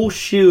school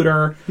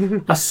shooter. Mime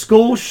on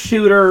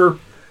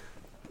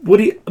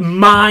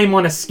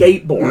a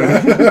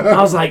skateboard.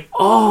 I was like,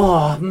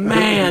 oh,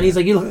 man. He's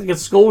like, you look like a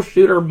school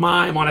shooter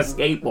mime on a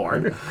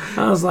skateboard.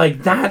 I was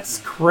like, that's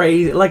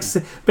crazy. Like,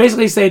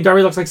 basically saying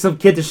Darby looks like some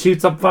kid that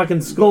shoots up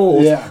fucking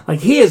schools. Yeah. Like,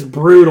 he is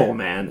brutal,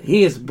 man.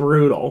 He is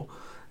brutal.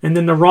 And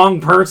then the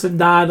wrong person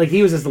died. Like,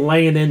 he was just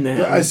laying in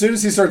there. As soon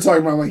as he started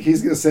talking about it, I'm like,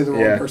 he's going to say the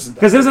wrong person died.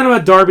 Because isn't it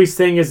what Darby's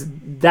thing is,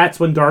 that's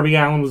when Darby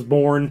Allin was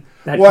born,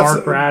 that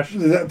car crash.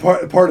 That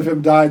part of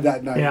him died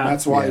that night. Yeah.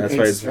 That's why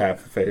he's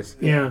half the face.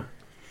 Yeah.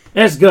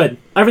 It's good.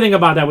 Everything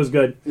about that was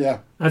good. Yeah.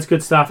 That's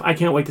good stuff. I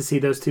can't wait to see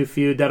those two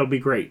feud. That'll be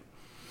great.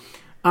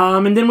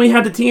 And then we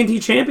had the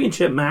TNT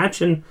Championship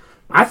match, and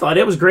I thought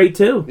it was great,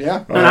 too.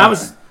 Yeah. And I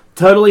was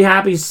totally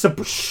happy,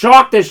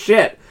 shocked as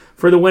shit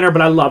for the winner,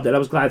 but I loved it. I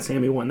was glad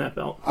Sammy won that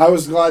belt. I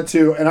was glad,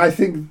 too. And I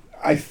think...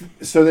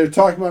 So they're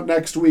talking about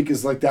next week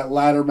is like that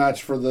ladder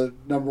match for the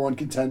number 1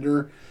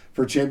 contender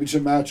for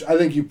championship match. I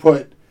think you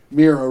put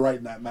Miro right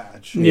in that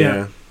match.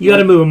 Yeah. You got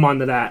to move him on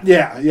to that.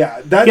 Yeah.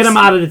 Get him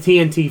out of the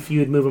TNT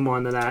feud, move him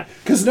on to that.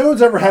 Because no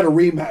one's ever had a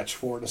rematch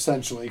for it,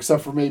 essentially,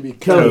 except for maybe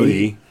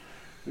Cody.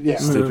 Yeah.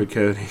 Stupid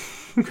Cody.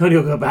 Cody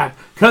will go back.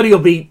 Cody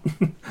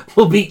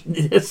will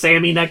beat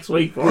Sammy next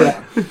week for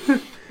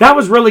it. That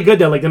was really good,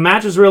 though. Like, the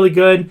match was really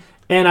good,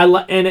 and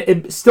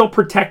it still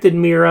protected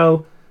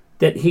Miro,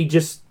 that he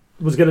just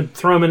was going to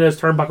throw him into his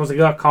turnbuckles and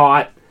got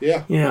caught.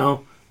 Yeah.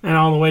 And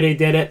all the way they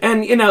did it.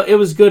 And, it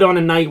was good on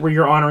a night where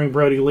you're honoring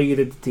Brody Lee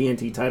that the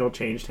TNT title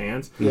changed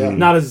hands. Yeah.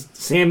 Not as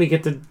Sammy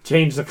get to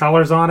change the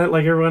colors on it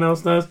like everyone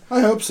else does. I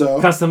hope so.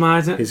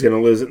 Customize it. He's going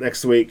to lose it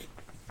next week.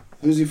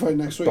 Who's he fighting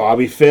next week?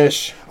 Bobby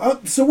Fish.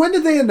 So when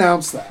did they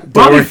announce that?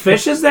 Bobby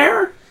Fish is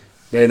there?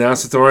 They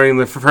announced it during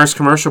the first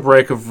commercial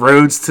break of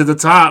Roads to the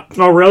Top.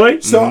 Oh,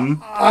 really? So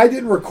I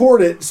didn't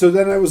record it, so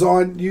then it was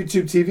on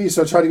YouTube TV,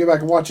 so I tried to go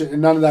back and watch it,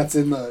 and none of that's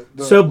in the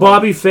So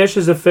Bobby Fish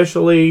is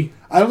officially...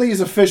 I don't think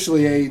he's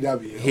officially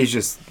AEW.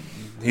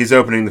 He's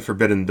opening the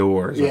forbidden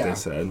door, is what they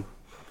said.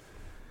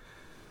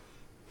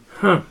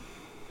 Huh.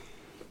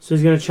 So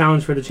he's going to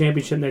challenge for the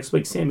championship next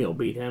week. Sammy will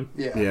beat him.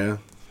 Yeah.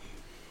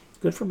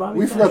 Good for Bobby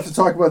We Fish. forgot to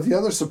talk about the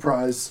other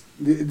surprise,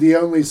 the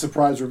only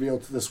surprise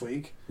revealed this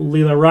week.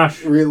 Leo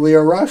Rush.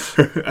 Leo Rush.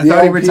 I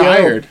thought he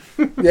retired.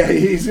 Yeah,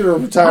 he's going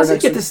to retire How's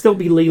next he week. get to still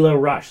be Lilo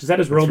Rush? Is that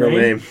his real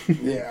name?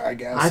 Yeah, I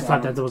guess. I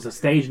thought that was a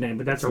stage name,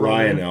 but that's a real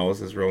name. Lionel is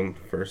his real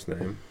first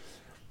name.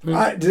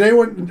 Did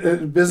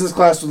anyone, business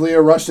class with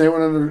Leo Rush, did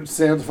anyone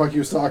understand what the fuck he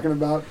was talking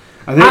about?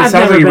 I think it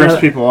sounds like he rips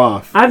people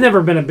off. I've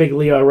never been a big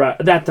Leo Rush.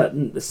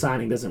 The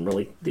signing doesn't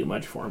really do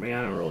much for me.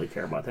 I don't really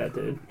care about that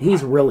dude.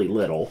 He's really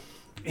little.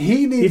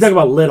 You talk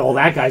about little,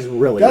 that guy's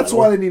really That's little.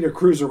 why they need a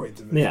cruiserweight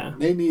division. Yeah.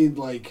 They need,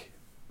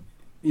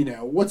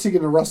 what's he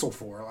going to wrestle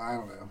for? I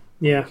don't know.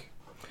 Yeah.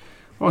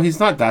 Well, he's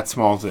not that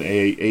small to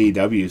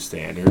AEW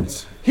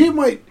standards. He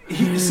might...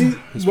 He's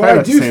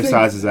probably the same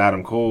size as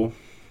Adam Cole.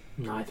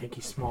 No, I think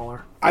he's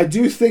smaller. I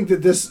do think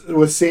that this,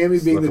 with Sammy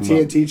being the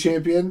TNT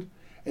champion,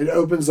 it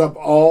opens up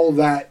all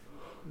that...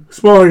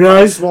 Smaller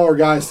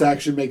guys to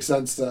actually make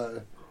sense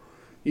to...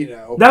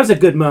 That was a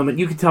good moment.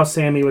 You could tell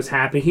Sammy was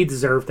happy. He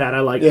deserved that. I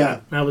like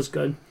that. That was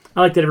good.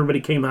 I like that everybody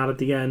came out at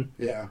the end.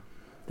 Yeah.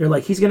 They're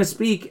like, he's going to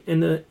speak,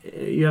 and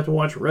you have to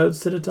watch Roads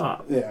to the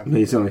Top. Yeah.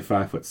 He's only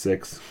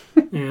 5'6".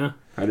 Yeah.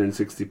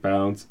 160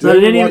 pounds.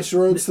 Did you watch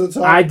Roads to the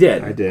Top? I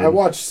did. I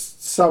watched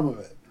some of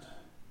it.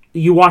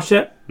 You watched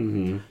it?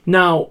 Mm-hmm.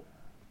 Now,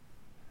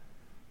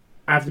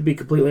 I have to be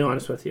completely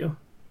honest with you.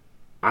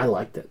 I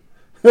liked it.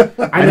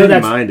 I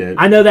didn't mind it.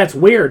 I know that's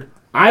weird.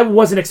 I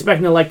wasn't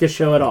expecting to like this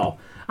show at all.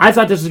 I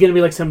thought this was going to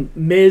be like some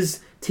Miz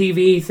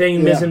TV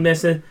thing, Miz and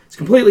Missing. It's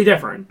completely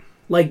different.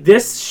 like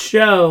this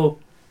show,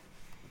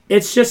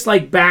 it's just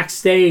like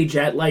backstage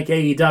at like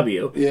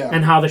AEW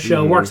and how the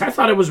show works. I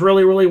thought it was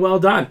really, really well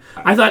done.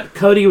 I thought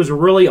Cody was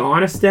really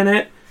honest in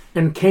it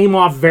and came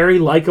off very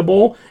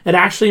likable. It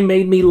actually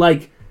made me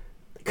like,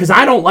 because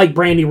I don't like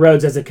Brandy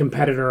Rhodes as a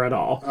competitor at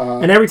all.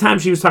 And every time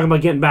she was talking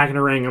about getting back in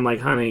the ring, I'm like,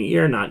 honey,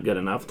 you're not good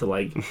enough to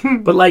like.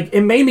 But like, it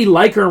made me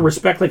like her and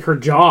respect like her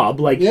job.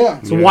 Like,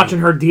 watching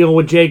her deal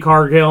with Jade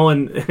Cargill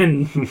and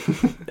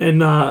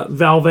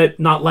Velvet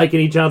not liking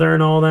each other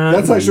and all that.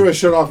 That's actually what I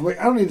showed off. Like,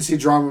 I don't need to see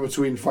drama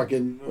between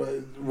fucking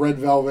Red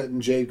Velvet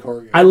and Jade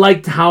Cargill. I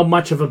liked how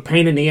much of a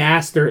pain in the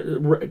ass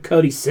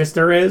Cody's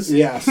sister is.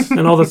 Yes.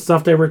 And all the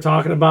stuff they were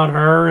talking about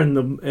her and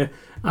the.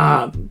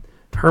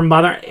 Her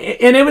mother,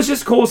 and it was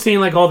just cool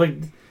seeing like all the,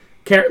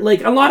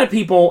 like a lot of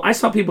people. I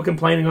saw people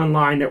complaining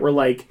online that were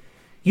like,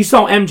 you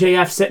saw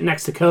MJF sitting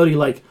next to Cody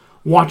like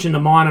watching the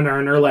monitor,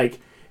 and they're like,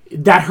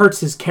 that hurts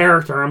his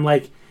character. I'm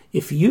like,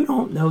 if you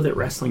don't know that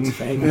wrestling's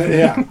fake,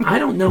 I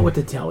don't know what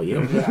to tell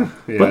you.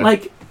 But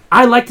like,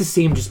 I like to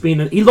see him just being.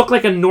 He looked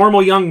like a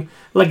normal young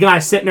like guy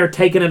sitting there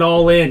taking it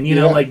all in, you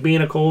know, like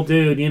being a cool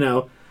dude. You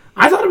know,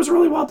 I thought it was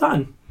really well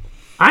done.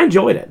 I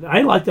enjoyed it.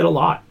 I liked it a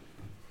lot.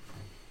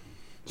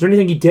 Is there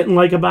anything you didn't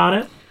like about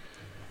it?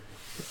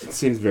 It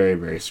seems very,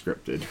 very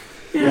scripted.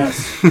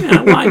 Yes.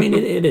 Yeah, well, I mean,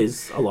 it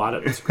is a lot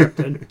of it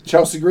scripted.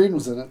 Chelsea Green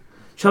was in it.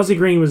 Chelsea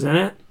Green was in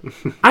it.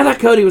 I thought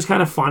Cody was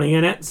kind of funny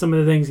in it. Some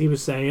of the things he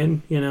was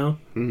saying, you know.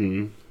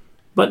 Mm-hmm.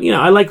 But you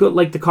know, I like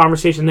the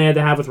conversation they had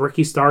to have with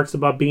Ricky Starks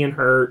about being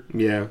hurt.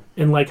 Yeah.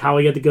 And like how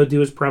he had to go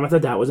do his prem. I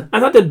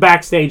thought the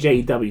backstage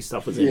AEW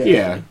stuff was interesting.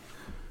 Yeah.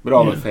 But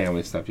all the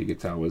family stuff you could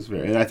tell was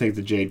very... And I think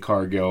the Jade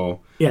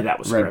Cargill... Yeah, that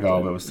was Red scripted.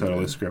 Velvet was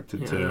totally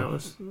scripted, too. That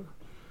was...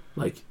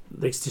 Like,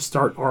 they just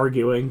start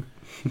arguing.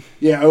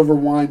 Yeah, over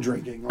wine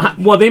drinking.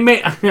 Well, they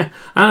made... I don't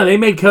know, they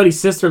made Cody's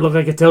sister look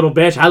like a total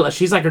bitch.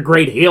 She's like a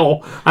great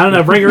heel. I don't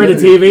know, bring her into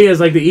TV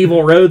as like the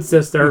evil road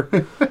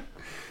sister.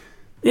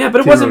 Yeah, but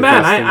it wasn't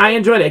bad. I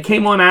enjoyed it. It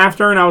came on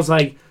after, and I was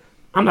like,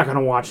 I'm not going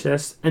to watch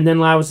this. And then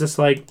I was just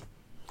like...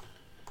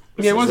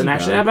 Yeah, it wasn't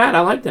actually that bad.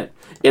 I liked it.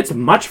 It's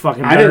much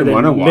fucking better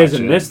than Miz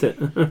and Missed It.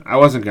 I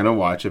wasn't going to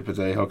watch it, but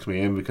they hooked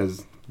me in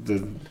because they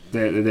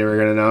were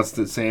going to announce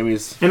that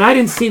Sammy's... And I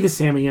didn't see the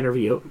Sammy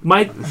interview.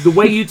 The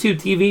way YouTube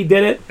TV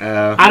did it,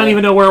 I don't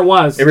even know where it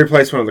was. It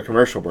replaced one of the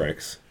commercial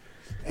breaks.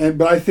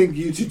 But I think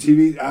YouTube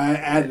TV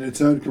added its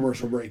own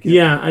commercial break.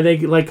 Yeah, I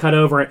think like cut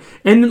over it.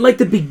 And like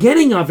the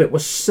beginning of it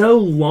was so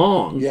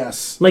long.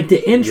 Yes. Like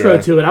the intro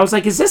to it. I was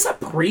like, is this a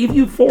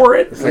preview for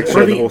it? It's like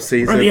showing the whole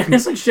season.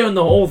 It's like showing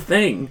the whole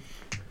thing.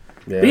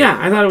 Yeah. But yeah,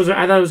 I thought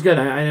it was good.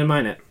 I didn't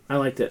mind it. I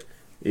liked it.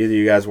 Either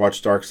you guys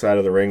watched Dark Side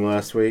of the Ring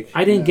last week?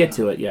 I didn't get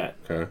to it yet.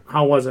 Okay.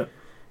 How was it?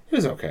 It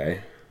was okay.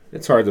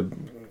 It's hard to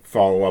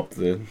follow up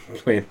the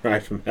Plane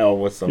Ride from Hell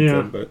with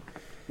something, but...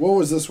 What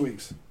was this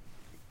week's?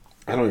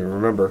 I don't even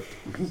remember.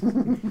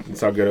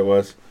 That's how good it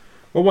was.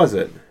 What was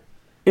it?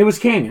 It was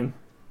Canyon.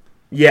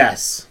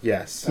 Yes.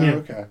 Oh, yeah.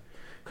 Okay.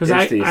 Because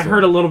I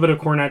heard a little bit of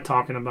Cornette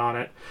talking about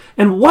it.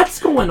 And what's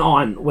going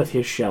on with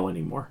his show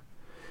anymore?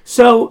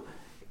 So...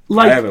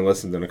 Like, I haven't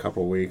listened in a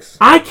couple of weeks.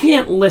 I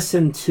can't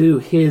listen to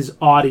his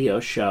audio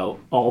show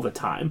all the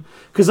time.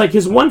 Because, like,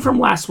 his one from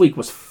last week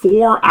was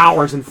 4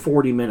 hours and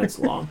 40 minutes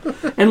long.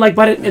 And, like,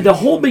 but the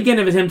whole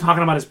beginning of him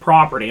talking about his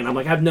property, and I'm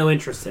like, I have no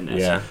interest in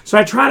this. Yeah. So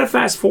I try to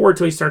fast forward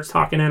till he starts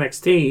talking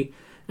NXT,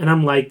 and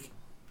I'm like,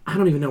 I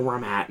don't even know where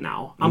I'm at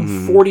now.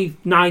 I'm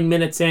 49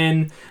 minutes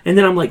in, and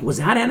then I'm like, was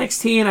that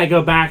NXT? And I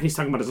go back, and he's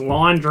talking about his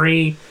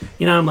laundry.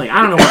 You know, I'm like,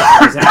 I don't know where the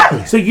hell he's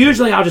at. So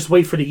usually I'll just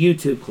wait for the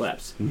YouTube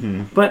clips.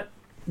 But...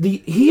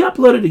 He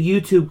uploaded a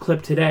YouTube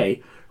clip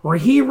today where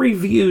he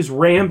reviews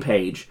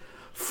Rampage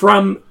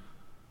from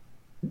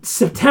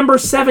September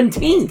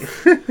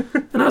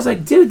 17th. And I was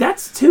like, dude,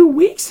 that's 2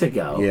 weeks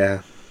ago.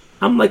 Yeah.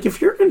 I'm like, if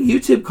your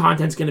YouTube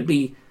content's going to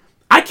be...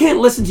 I can't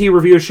listen to you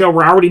review a show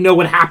where I already know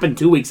what happened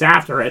 2 weeks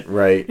after it.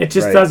 Right. It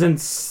just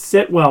doesn't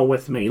sit well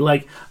with me.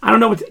 Like, I don't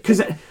know what...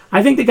 Because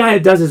I think the guy who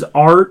does his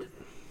art...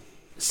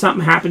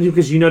 Something happened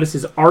because you notice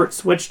his art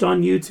switched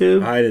on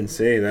YouTube. I didn't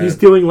see that. He's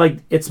doing like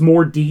it's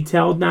more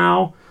detailed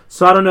now.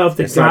 So I don't know if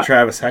it's not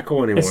Travis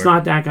Heckle anymore. It's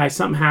not that guy.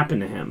 Something happened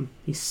to him.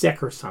 He's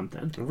sick or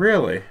something.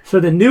 Really? So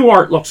the new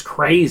art looks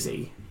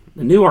crazy.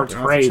 The new art's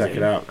crazy. Check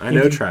it out. I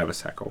know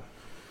Travis Heckle.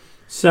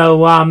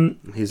 So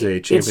he's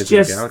a Champions of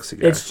the Galaxy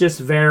guy. It's just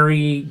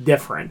very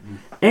different.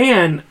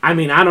 And I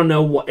mean, I don't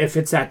know if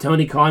it's that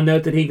Tony Khan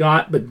note that he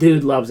got, but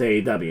dude loves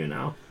AEW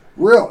now.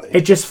 Really?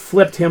 It just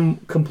flipped him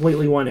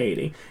completely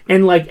 180.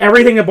 And like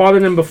everything that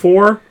bothered him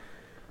before,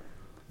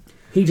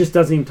 he just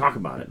doesn't even talk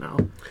about it now.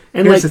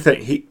 And here's the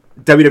thing: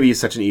 WWE is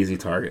such an easy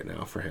target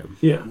now for him.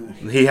 Yeah,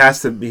 he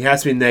has to be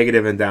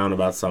negative and down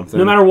about something,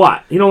 no matter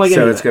what. You don't like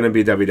so it's going to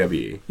be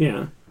WWE.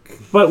 Yeah,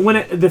 but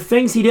when the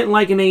things he didn't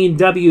like in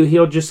AEW,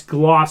 he'll just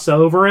gloss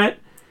over it,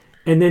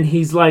 and then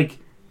he's like,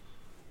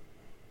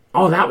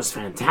 "Oh, that was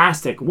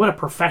fantastic! What a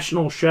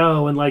professional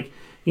show!" And like.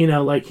 You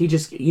know, like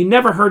you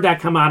never heard that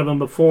come out of him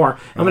before.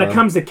 And when it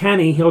comes to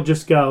Kenny, he'll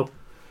just go,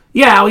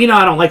 Yeah, well,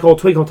 I don't like old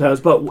Twinkle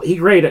Toes, but he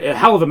created a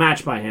hell of a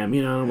match by him.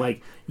 I'm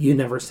like, you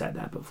never said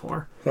that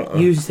before.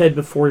 You said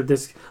before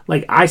this,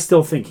 like, I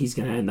still think he's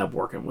going to end up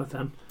working with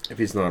him. If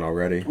he's not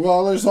already.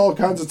 Well, there's all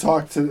kinds of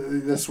talk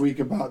this week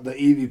about the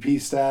EVP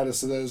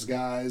status of those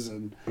guys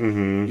and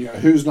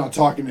who's not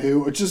talking to who,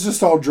 which is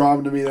just all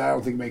drama to me that I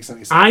don't think makes any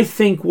sense. I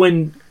think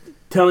when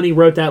Tony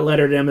wrote that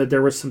letter to him that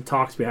there was some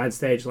talks behind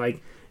stage,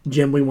 like,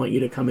 Jim, we want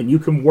you to come in. You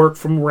can work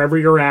from wherever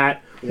you're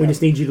at. We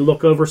just need you to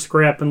look over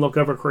script and look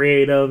over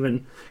creative,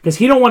 and because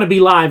he don't want to be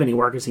live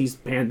anywhere because he's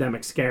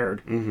pandemic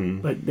scared.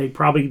 But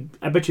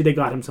I bet you they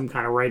got him some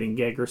kind of writing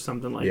gig or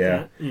something like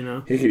that.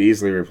 He could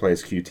easily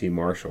replace QT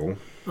Marshall.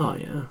 Oh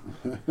yeah.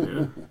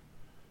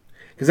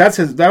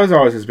 Because that was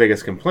always his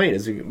biggest complaint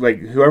is like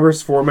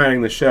whoever's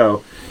formatting the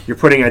show, you're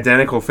putting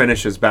identical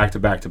finishes back to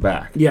back to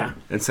back. Yeah.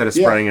 Instead of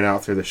spreading it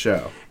out through the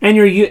show. And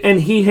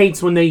he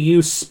hates when they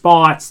use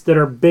spots that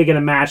are big in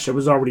a match that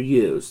was already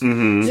used. So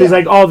he's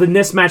like, in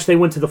this match they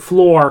went to the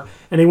floor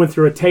and they went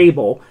through a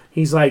table.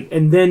 He's like,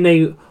 and then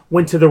they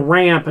went to the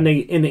ramp and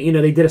they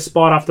did a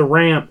spot off the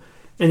ramp.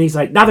 And he's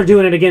like, now they're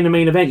doing it again in the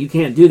main event. You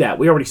can't do that.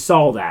 We already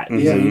saw that. So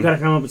you got to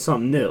come up with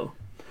something new.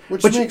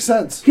 Which makes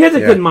sense. He has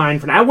a good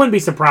mind for that. I wouldn't be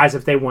surprised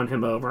if they won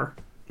him over.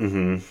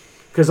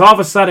 Because all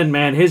of a sudden,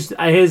 man, his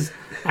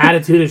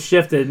attitude has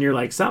shifted, and you're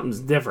like, something's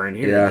different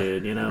here,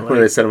 dude. Like,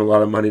 they sent him a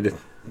lot of money to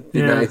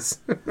be nice.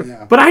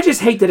 But I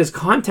just hate that his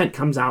content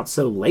comes out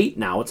so late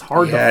now. It's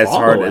hard to follow. It's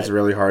hard. It's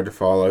really hard to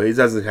follow. He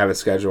doesn't have a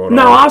schedule at all.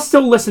 No, I'll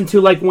still listen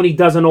to like when he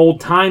does an old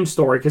time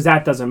story because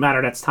that doesn't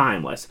matter. That's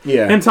timeless.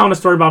 Yeah. Him telling a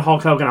story about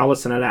Hulk Hogan, I'll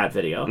listen to that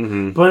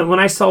video. But when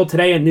I saw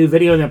today a new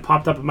video and it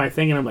popped up in my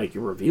thing, and I'm like,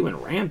 you're reviewing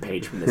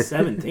Rampage from the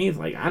 17th.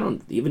 Like, I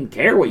don't even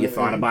care what you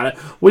thought about it.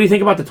 What do you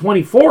think about the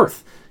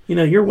 24th?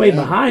 You're way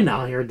behind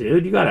now here,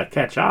 dude. You got to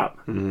catch up.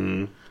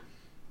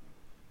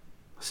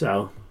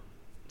 So,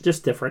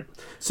 just different.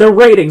 So,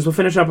 ratings. We'll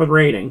finish up with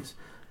ratings.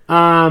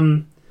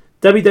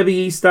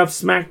 WWE stuff.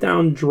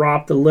 SmackDown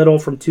dropped a little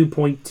from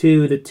 2.2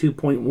 to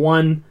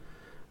 2.1.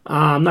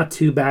 Not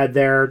too bad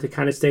there. They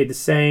kind of stayed the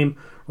same.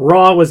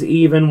 Raw was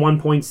even,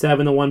 1.7 to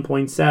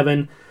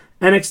 1.7.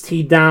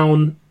 NXT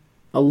down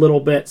a little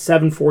bit,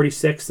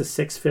 746 to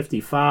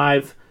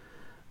 655.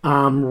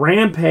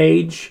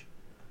 Rampage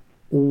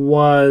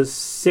was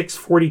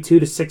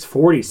 642 to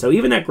 640. So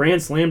even that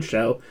Grand Slam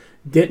show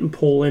didn't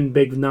pull in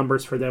big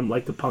numbers for them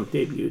like the Punk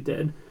debut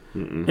did.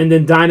 And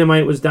then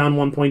Dynamite was down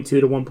 1.2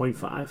 to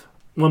 1.5.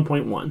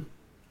 1.1.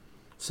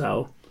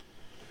 So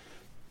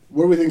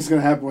what do we think is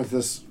going to happen with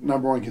this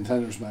number one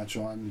contenders match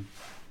on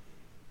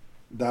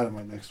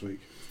Dynamite next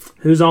week?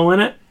 Who's all in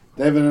it?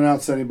 They haven't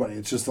announced anybody.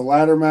 It's just a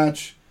ladder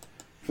match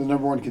for the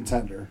number one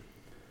contender.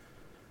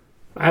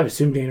 I would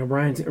assume Daniel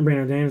Bryan's going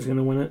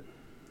to win it.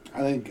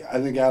 I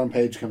think Adam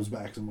Page comes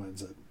back and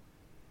wins it.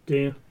 Do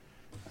you?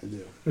 I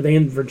do. Are they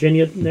in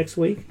Virginia next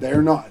week?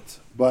 They're not,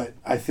 but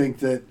I think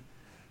that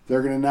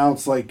they're going to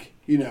announce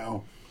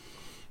Daniel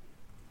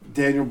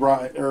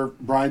Bryan or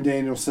Bryan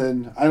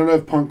Danielson. I don't know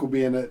if Punk will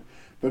be in it,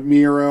 but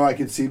Miro I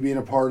could see being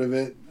a part of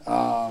it.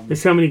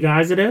 There's how many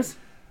guys it is?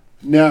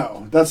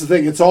 No, that's the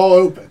thing. It's all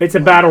open. It's a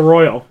battle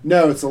royal.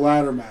 No, it's a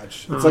ladder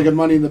match. It's like a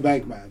Money in the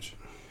Bank match.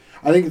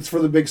 I think it's for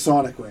the big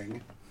Sonic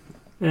ring.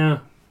 Yeah.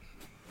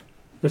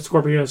 The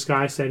Scorpio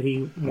Sky said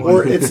he won.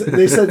 Or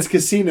they said it's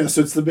casino,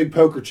 so it's the big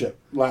poker chip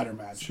ladder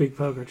match. Big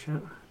poker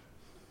chip.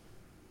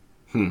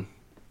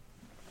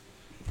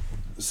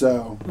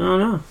 So I don't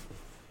know.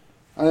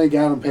 I think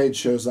Adam Page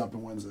shows up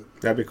and wins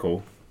it. That'd be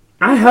cool.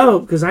 I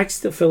hope, because I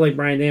still feel like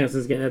Bryan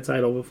Danielson's getting that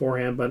title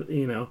beforehand, but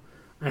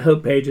I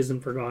hope Page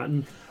isn't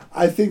forgotten.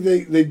 I think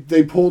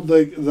they pulled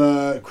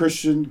the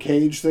Christian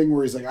Cage thing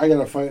where he's like, I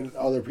gotta fight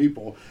other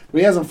people, but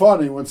he hasn't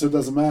fought anyone, so it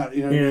doesn't matter.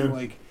 You know what I mean?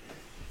 Like,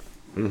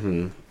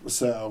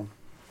 so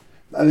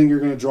I think you're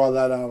gonna draw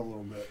that out a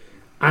little bit.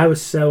 I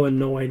was so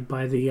annoyed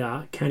by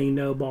the Kenny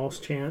No Balls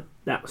chant.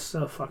 That was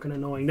so fucking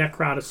annoying. That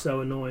crowd is so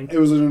annoying. It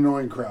was an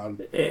annoying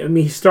crowd. I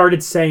mean, he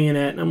started saying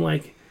it, and I'm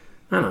like,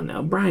 I don't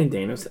know. Bryan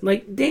Danielson,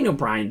 like, Daniel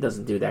Bryan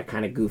doesn't do that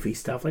kind of goofy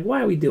stuff. Like,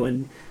 why are we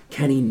doing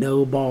Kenny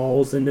No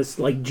Balls and this,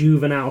 like,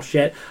 juvenile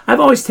shit? I've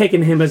always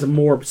taken him as a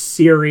more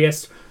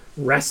serious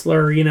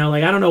wrestler,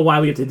 Like, I don't know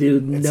why we have to do...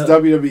 It's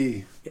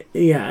WWE.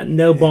 Yeah,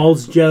 no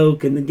balls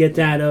joke and get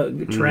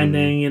that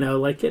trending,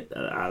 like, get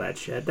out of that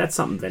shit. That's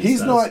something Vince He's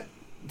does. not...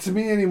 To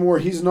me anymore,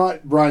 he's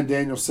not Bryan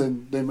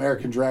Danielson, the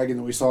American Dragon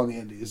that we saw in the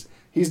Indies.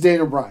 He's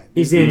Daniel Bryan.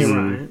 He's Daniel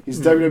Bryan. He's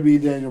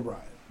WWE Daniel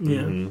Bryan.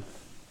 Yeah.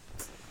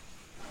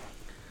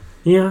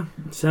 Yeah.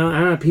 So, I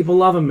don't know. People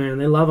love him, man.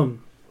 They love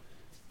him.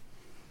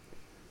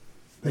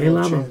 They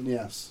love him.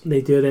 Yes.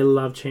 They do. They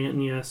love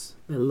chanting yes.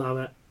 They love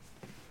it.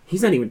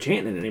 He's not even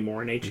chanting it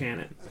anymore, and they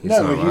chant it.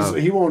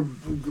 He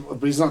won't,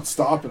 but he's not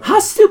stopping it. How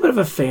stupid of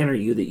a fan are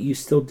you that you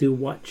still do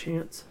what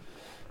chants?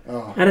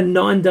 Oh. At a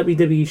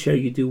non-WWE show,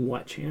 you do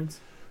what chants?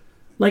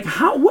 Like,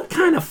 what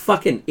kind of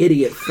fucking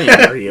idiot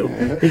fan are you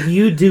that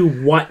you do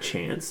what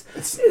chants?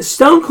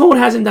 Stone Cold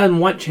hasn't done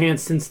what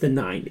chants since the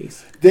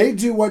 90s. They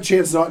do what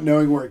chants not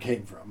knowing where it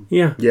came from.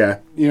 Yeah. Yeah.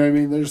 You know what I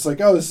mean? They're just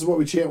like, oh, this is what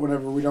we chant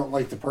whenever we don't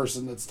like the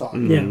person that's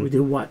talking. Yeah, we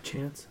do what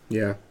chants?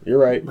 Yeah, you're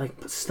right. Like,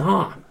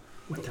 stop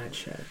with that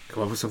shit.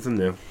 Come up with something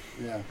new.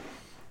 Yeah.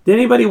 Did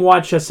anybody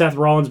watch Seth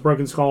Rollins'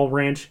 Broken Skull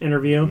Ranch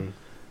interview? Mm-hmm.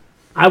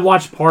 I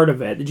watched part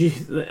of it. Did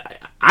you?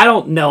 I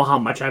don't know how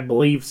much I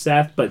believe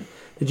Seth, but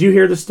did you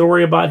hear the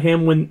story about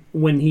him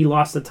when he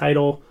lost the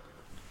title,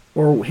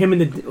 or him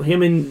and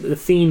the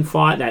Fiend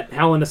fought that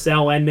Hell in a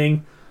Cell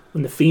ending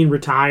when the Fiend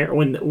retired?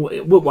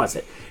 What was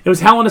it? It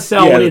was Hell in a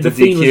Cell when the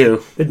Fiend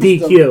was the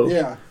DQ.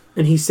 Yeah.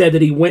 And he said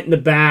that he went in the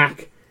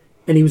back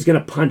and he was going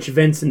to punch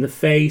Vince in the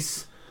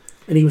face,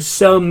 and he was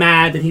so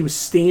mad that he was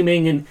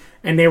steaming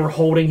and they were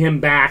holding him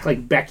back,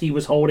 like Becky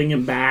was holding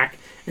him back,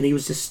 and he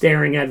was just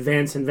staring at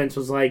Vince, and Vince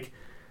was like,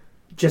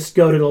 just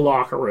go to the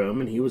locker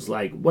room. And he was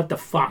like, what the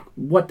fuck,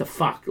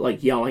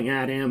 like yelling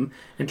at him,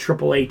 and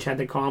Triple H had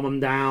to calm him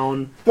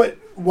down. But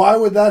why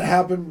would that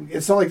happen?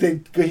 It's not like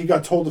he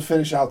got told to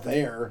finish out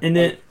there. And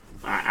then,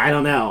 I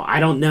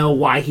don't know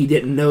why he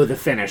didn't know the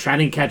finish. I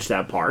didn't catch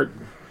that part.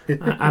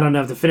 I don't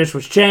know if the finish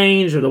was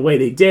changed or the way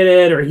they did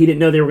it, or he didn't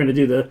know they were going to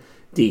do the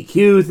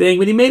DQ thing,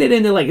 but he made it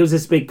into like it was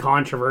this big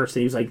controversy.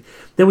 He was like,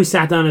 then we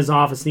sat down in his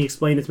office and he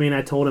explained it to me, and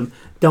I told him,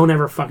 don't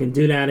ever fucking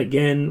do that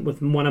again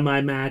with one of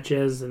my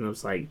matches. And I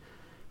was like,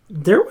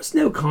 there was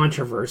no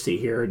controversy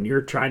here, and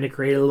you're trying to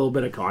create a little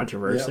bit of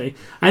controversy. Yep.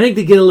 I think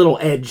to get a little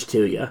edge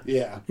to you.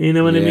 Yeah. You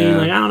know what I mean?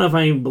 Like, I don't know if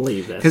I even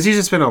believe this. Because he's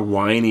just been a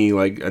whiny,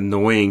 like,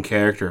 annoying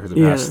character for the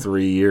past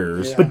 3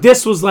 years. Yeah. But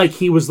this was like,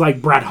 he was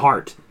like Bret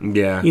Hart.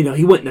 Yeah. You know,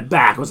 he went in the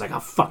back. I was like, I'll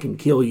fucking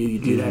kill you. You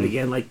do that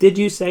again. Like, did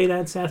you say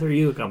that, Seth, or are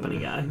you a company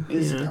guy?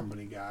 He's a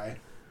company guy.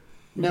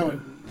 No.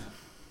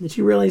 Did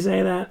you really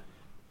say that?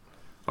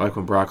 I like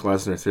when Brock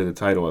Lesnar threw the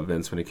title at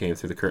Vince when he came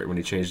through the curtain, when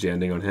he changed the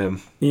ending on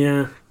him.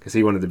 Yeah. Because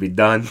he wanted to be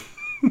done.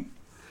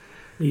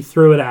 He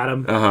threw it at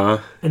him. Uh-huh.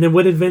 And then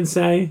what did Vince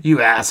say? You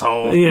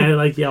asshole. Yeah,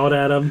 like yelled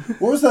at him.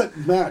 What was that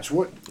match?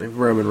 What?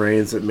 Roman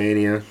Reigns at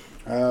Mania.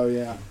 Oh,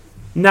 yeah.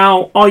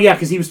 Now,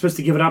 because he was supposed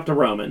to give it up to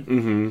Roman.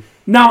 Mm-hmm.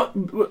 Now,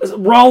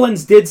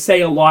 Rollins did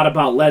say a lot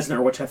about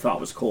Lesnar, which I thought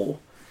was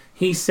cool.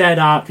 He said,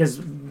 because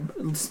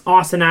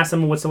Austin asked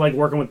him what's it like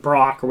working with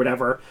Brock or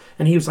whatever,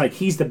 and he was like,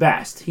 he's the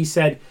best. He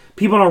said,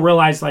 people don't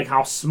realize like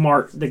how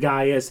smart the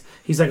guy is.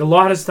 He's like, a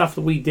lot of stuff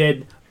that we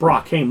did,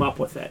 Brock came up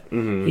with it.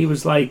 Mm-hmm. He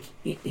was like,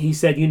 he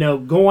said,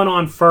 going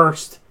on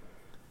first.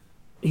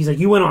 He's like,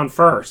 you went on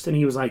first. And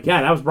he was like,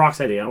 yeah, that was Brock's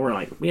idea. And we're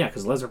like, yeah,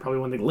 because Lesnar probably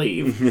wanted to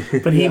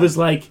leave. But he was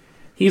like,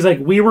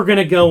 we were going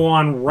to go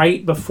on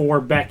right before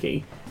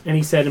Becky. And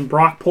he said, and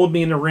Brock pulled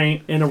me in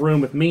a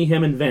room with me,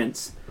 him, and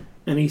Vince.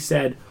 And he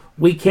said,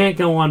 we can't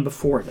go on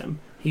before them.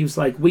 He was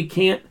like, we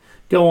can't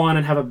go on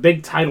and have a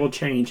big title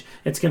change.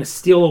 It's going to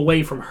steal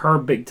away from her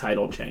big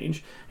title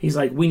change. He's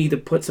like, we need to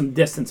put some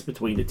distance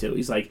between the two.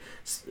 He's like,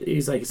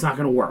 it's not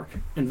going to work.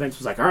 And Vince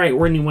was like, all right,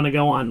 where do you want to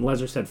go on? And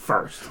Lesnar said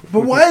first.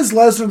 But why is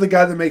Lesnar the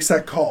guy that makes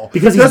that call?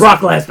 Because he's Brock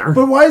Lesnar.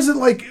 But why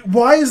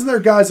isn't there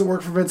guys that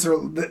work for Vince?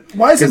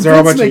 Why isn't they're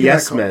Vince a bunch of making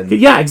yes that call? men.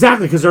 Yeah,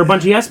 exactly, because they're a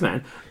bunch of yes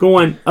men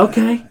going,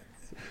 okay.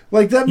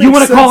 Like that makes You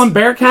want to sense. call him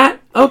Bearcat?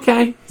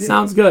 Okay,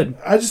 sounds good.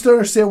 I just don't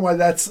understand why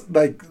that's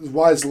like.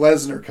 Why is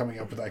Lesnar coming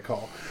up with that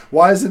call?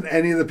 Why isn't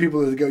any of the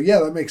people that go, yeah,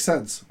 that makes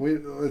sense?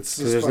 Because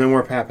there's no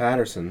more Pat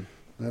Patterson.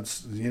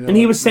 That's and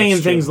he was saying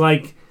things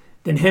like,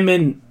 then him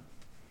and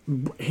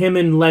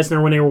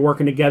Lesnar when they were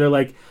working together,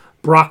 like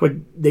Brock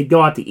they'd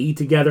go out to eat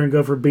together and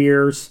go for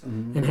beers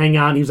and hang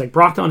out. And he was like,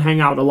 Brock don't hang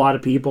out with a lot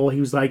of people. He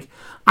was like,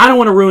 I don't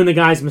want to ruin the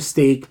guy's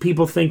mistake.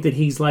 People think that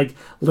he's like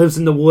lives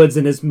in the woods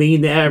and is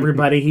mean to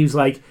everybody. He was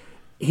like,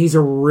 he's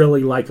a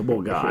really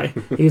likable guy.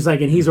 He's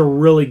like, and he's a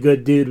really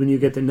good dude when you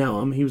get to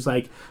know him. He was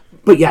like,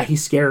 but yeah,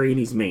 he's scary and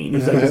he's mean.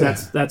 He's like,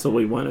 that's what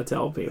we want to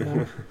tell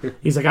people.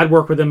 He's like, I'd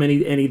work with him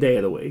any day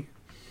of the week.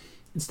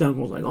 And Stone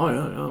Cold's like, oh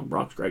yeah,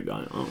 Brock's a great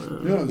guy.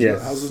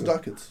 How's his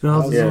ducats?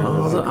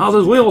 How's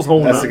his wheels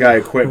holding up? That's the guy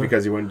who quit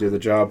because he wouldn't do the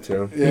job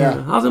too.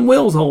 Yeah. How's his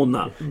wheels holding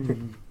up?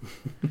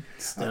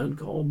 Stone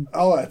Cold.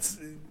 Oh, that's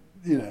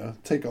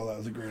take all that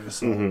as a grain of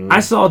salt. I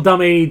saw a dumb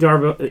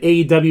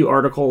AEW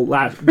article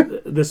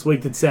this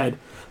week that said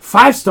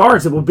 5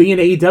 stars that will be in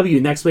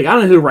AEW next week. I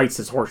don't know who writes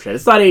this horseshit.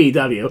 It's not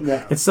AEW.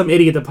 No. It's some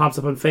idiot that pops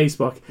up on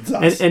Facebook. It's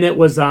us. And it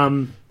was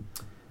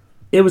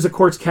of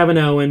course Kevin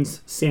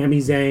Owens, Sami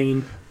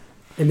Zayn,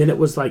 and then it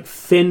was like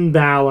Finn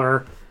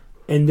Balor,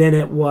 and then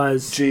it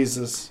was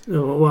Jesus.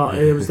 Well,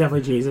 it was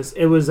definitely Jesus.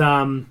 It was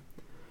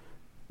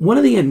one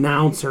of the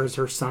announcers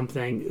or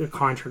something. The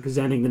contract is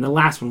ending. Then the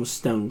last one was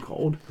Stone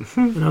Cold,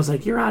 and I was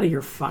like, "You're out of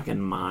your fucking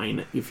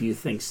mind if you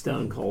think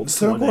Stone Cold."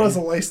 Stone Cold has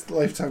a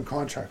lifetime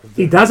contract with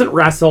them. He doesn't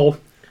wrestle.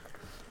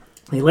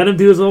 They let him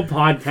do his little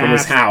podcast From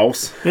his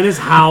house. In his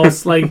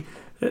house, like,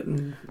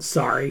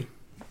 sorry.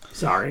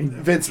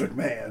 Vince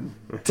McMahon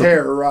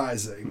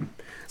terrorizing.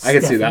 I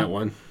could see that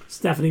one.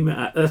 Stephanie,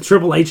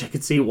 Triple H, I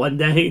could see one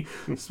day.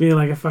 Just being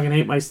like, I fucking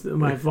hate my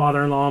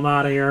father-in-law. I'm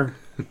out of here.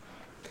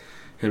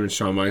 Him and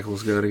Shawn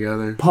Michaels go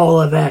together. Paul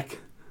Levesque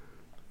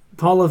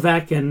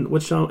and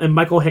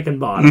Michael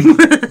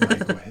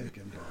Hickenbottom.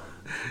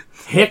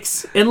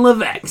 Hicks and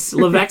Levex.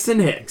 Levex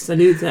and Hicks, a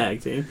new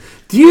tag team.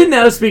 Do you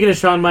know, speaking of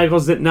Shawn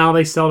Michaels, that now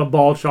they sell a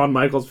bald Shawn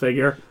Michaels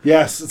figure?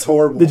 Yes, it's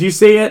horrible. Did you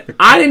see it?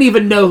 I didn't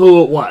even know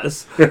who it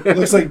was. It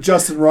looks like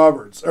Justin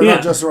Roberts. Or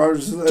not Justin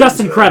Roberts. Just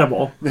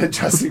Incredible.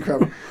 Just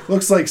Incredible.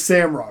 Looks like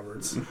Sam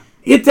Roberts.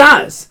 It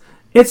does.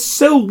 It's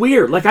so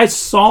weird. Like, I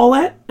saw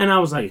it, and I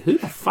was like, who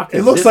the fuck is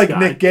this It looks like guy?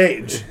 Nick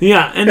Gage.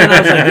 Yeah, and then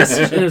I was like, this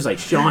is, and it was like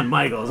Shawn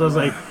Michaels. I was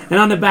like, and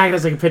on the back,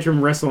 there's like a picture of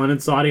him wrestling in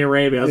Saudi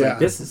Arabia. I was like,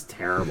 this is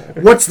terrible.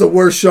 What's the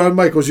worst Shawn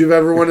Michaels you've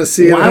ever want to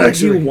see? Why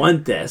would you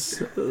want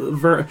this?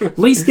 At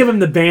least give him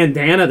the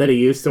bandana that he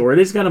used to wear.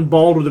 They just got him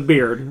bald with a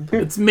beard.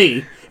 It's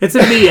me. It's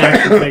a me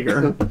action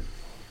figure.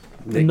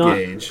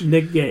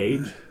 Nick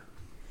Gage.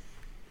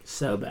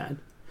 So bad.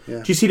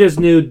 Yeah. Do you see those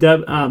new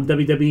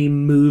WWE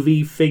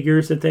movie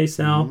figures that they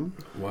sell?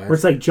 Mm-hmm. Where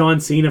it's like John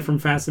Cena from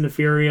Fast and the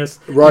Furious.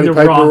 Roddy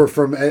Piper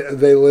from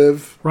They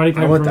Live. Roddy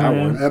Piper. I want that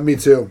one. Me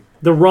too.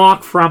 The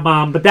Rock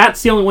from, but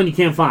that's the only one you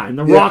can't find.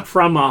 The Rock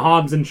from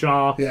Hobbs and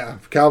Shaw. Yeah,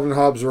 Calvin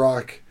Hobbs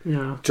Rock.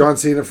 Yeah. John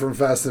Cena from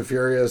Fast and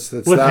Furious.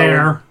 That's with that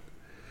hair. One.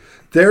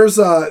 There's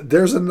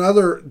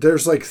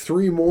like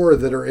 3 more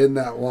that are in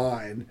that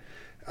line.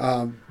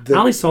 I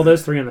only saw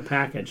those 3 in the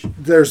package.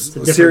 There's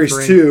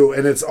Series 2,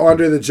 and it's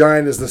Andre the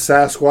Giant as the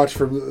Sasquatch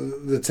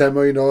from the $10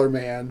 Million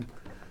Man.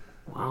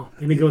 Wow.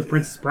 Maybe go with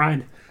Princess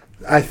Bride.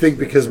 I think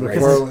because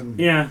McFarlane.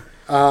 Yeah.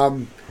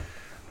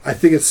 I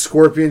think it's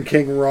Scorpion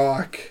King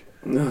Rock.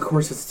 No, of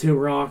course, it's 2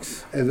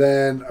 Rocks. And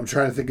then I'm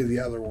trying to think of the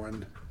other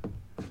one.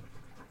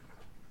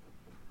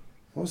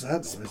 What was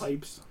that?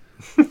 Pipes.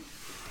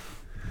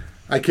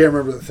 I can't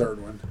remember the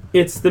third one.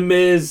 It's The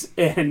Miz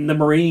and the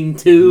Marine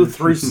 2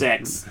 through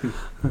 6.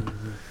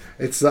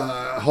 It's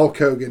Hulk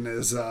Hogan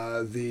is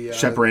the...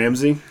 Shep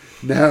Ramsey?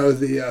 No,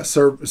 the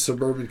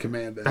Suburban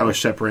Commando. That was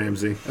Shep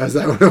Ramsey. Is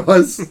that what it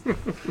was?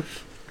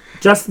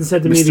 Justin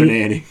said to me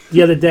Nanny.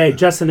 The other day,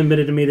 Justin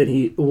admitted to me that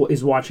he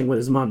is watching with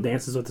his mom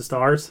Dances with the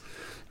Stars.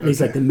 And he's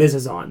like, The Miz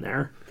is on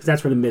there. Because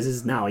that's where The Miz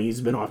is now.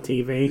 He's been off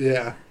TV.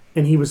 Yeah.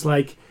 And he was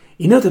like,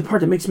 you know the part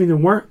that makes me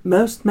the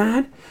most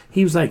mad?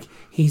 He was like,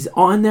 he's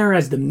on there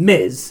as The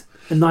Miz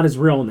and not his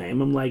real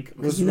name. I'm like,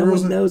 no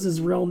one knows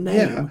his real name.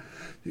 Yeah.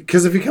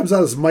 Because if he comes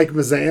out as Mike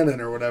Mizanin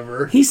or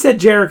whatever. He said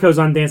Jericho's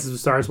on Dances with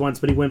Stars once,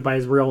 but he went by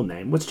his real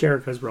name. What's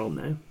Jericho's real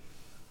name?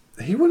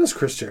 He went as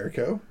Chris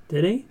Jericho.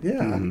 Did he?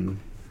 Yeah. Mm-hmm.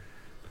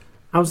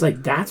 I was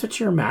like, that's what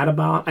you're mad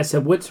about? I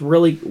said, what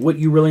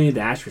you really need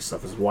to ask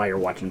yourself is why you're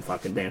watching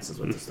fucking Dances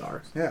with the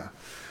Stars. Yeah.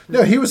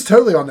 No, he was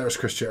totally on there as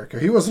Chris Jericho.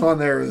 He wasn't on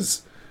there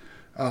as...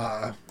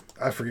 I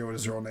forget what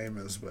his real name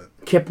is, but...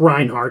 Kip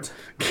Reinhardt.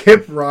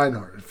 Kip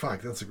Reinhardt.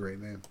 Fuck, that's a great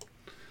name.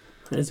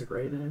 That is a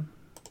great name.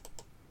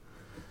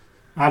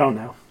 I don't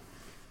know.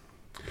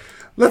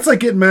 Let's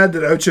get mad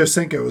that Ocho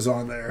Cinco was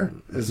on there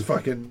as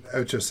fucking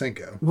Ocho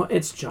Cinco. Well,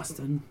 it's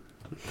Justin.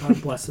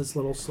 God bless his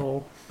little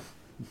soul.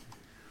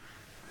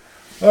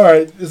 All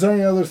right. Is there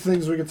any other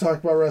things we could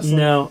talk about wrestling?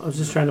 No, I was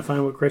just trying to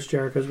find what Chris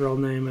Jericho's real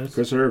name is.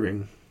 Chris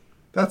Irving.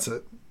 That's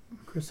it.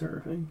 Chris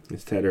Irving.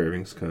 It's Ted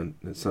Irving's son.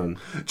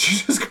 Did you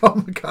just call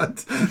him a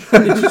cunt?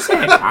 Did you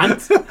say a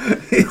cunt?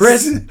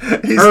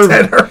 He's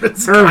Ted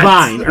Irving's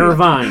Irvine.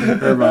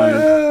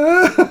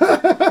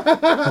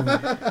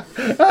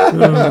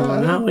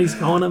 Oh, now he's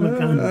calling him a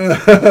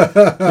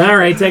cunt. All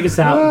right, take us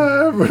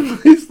out.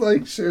 Please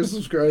share,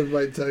 subscribe,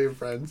 invite, tell your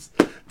friends.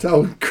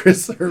 Tell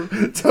Ted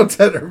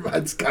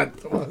Irvine's cunt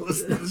to want to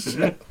listen to the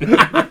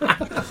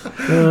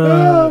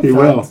show. He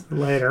will.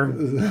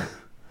 Later.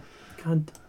 Cunt.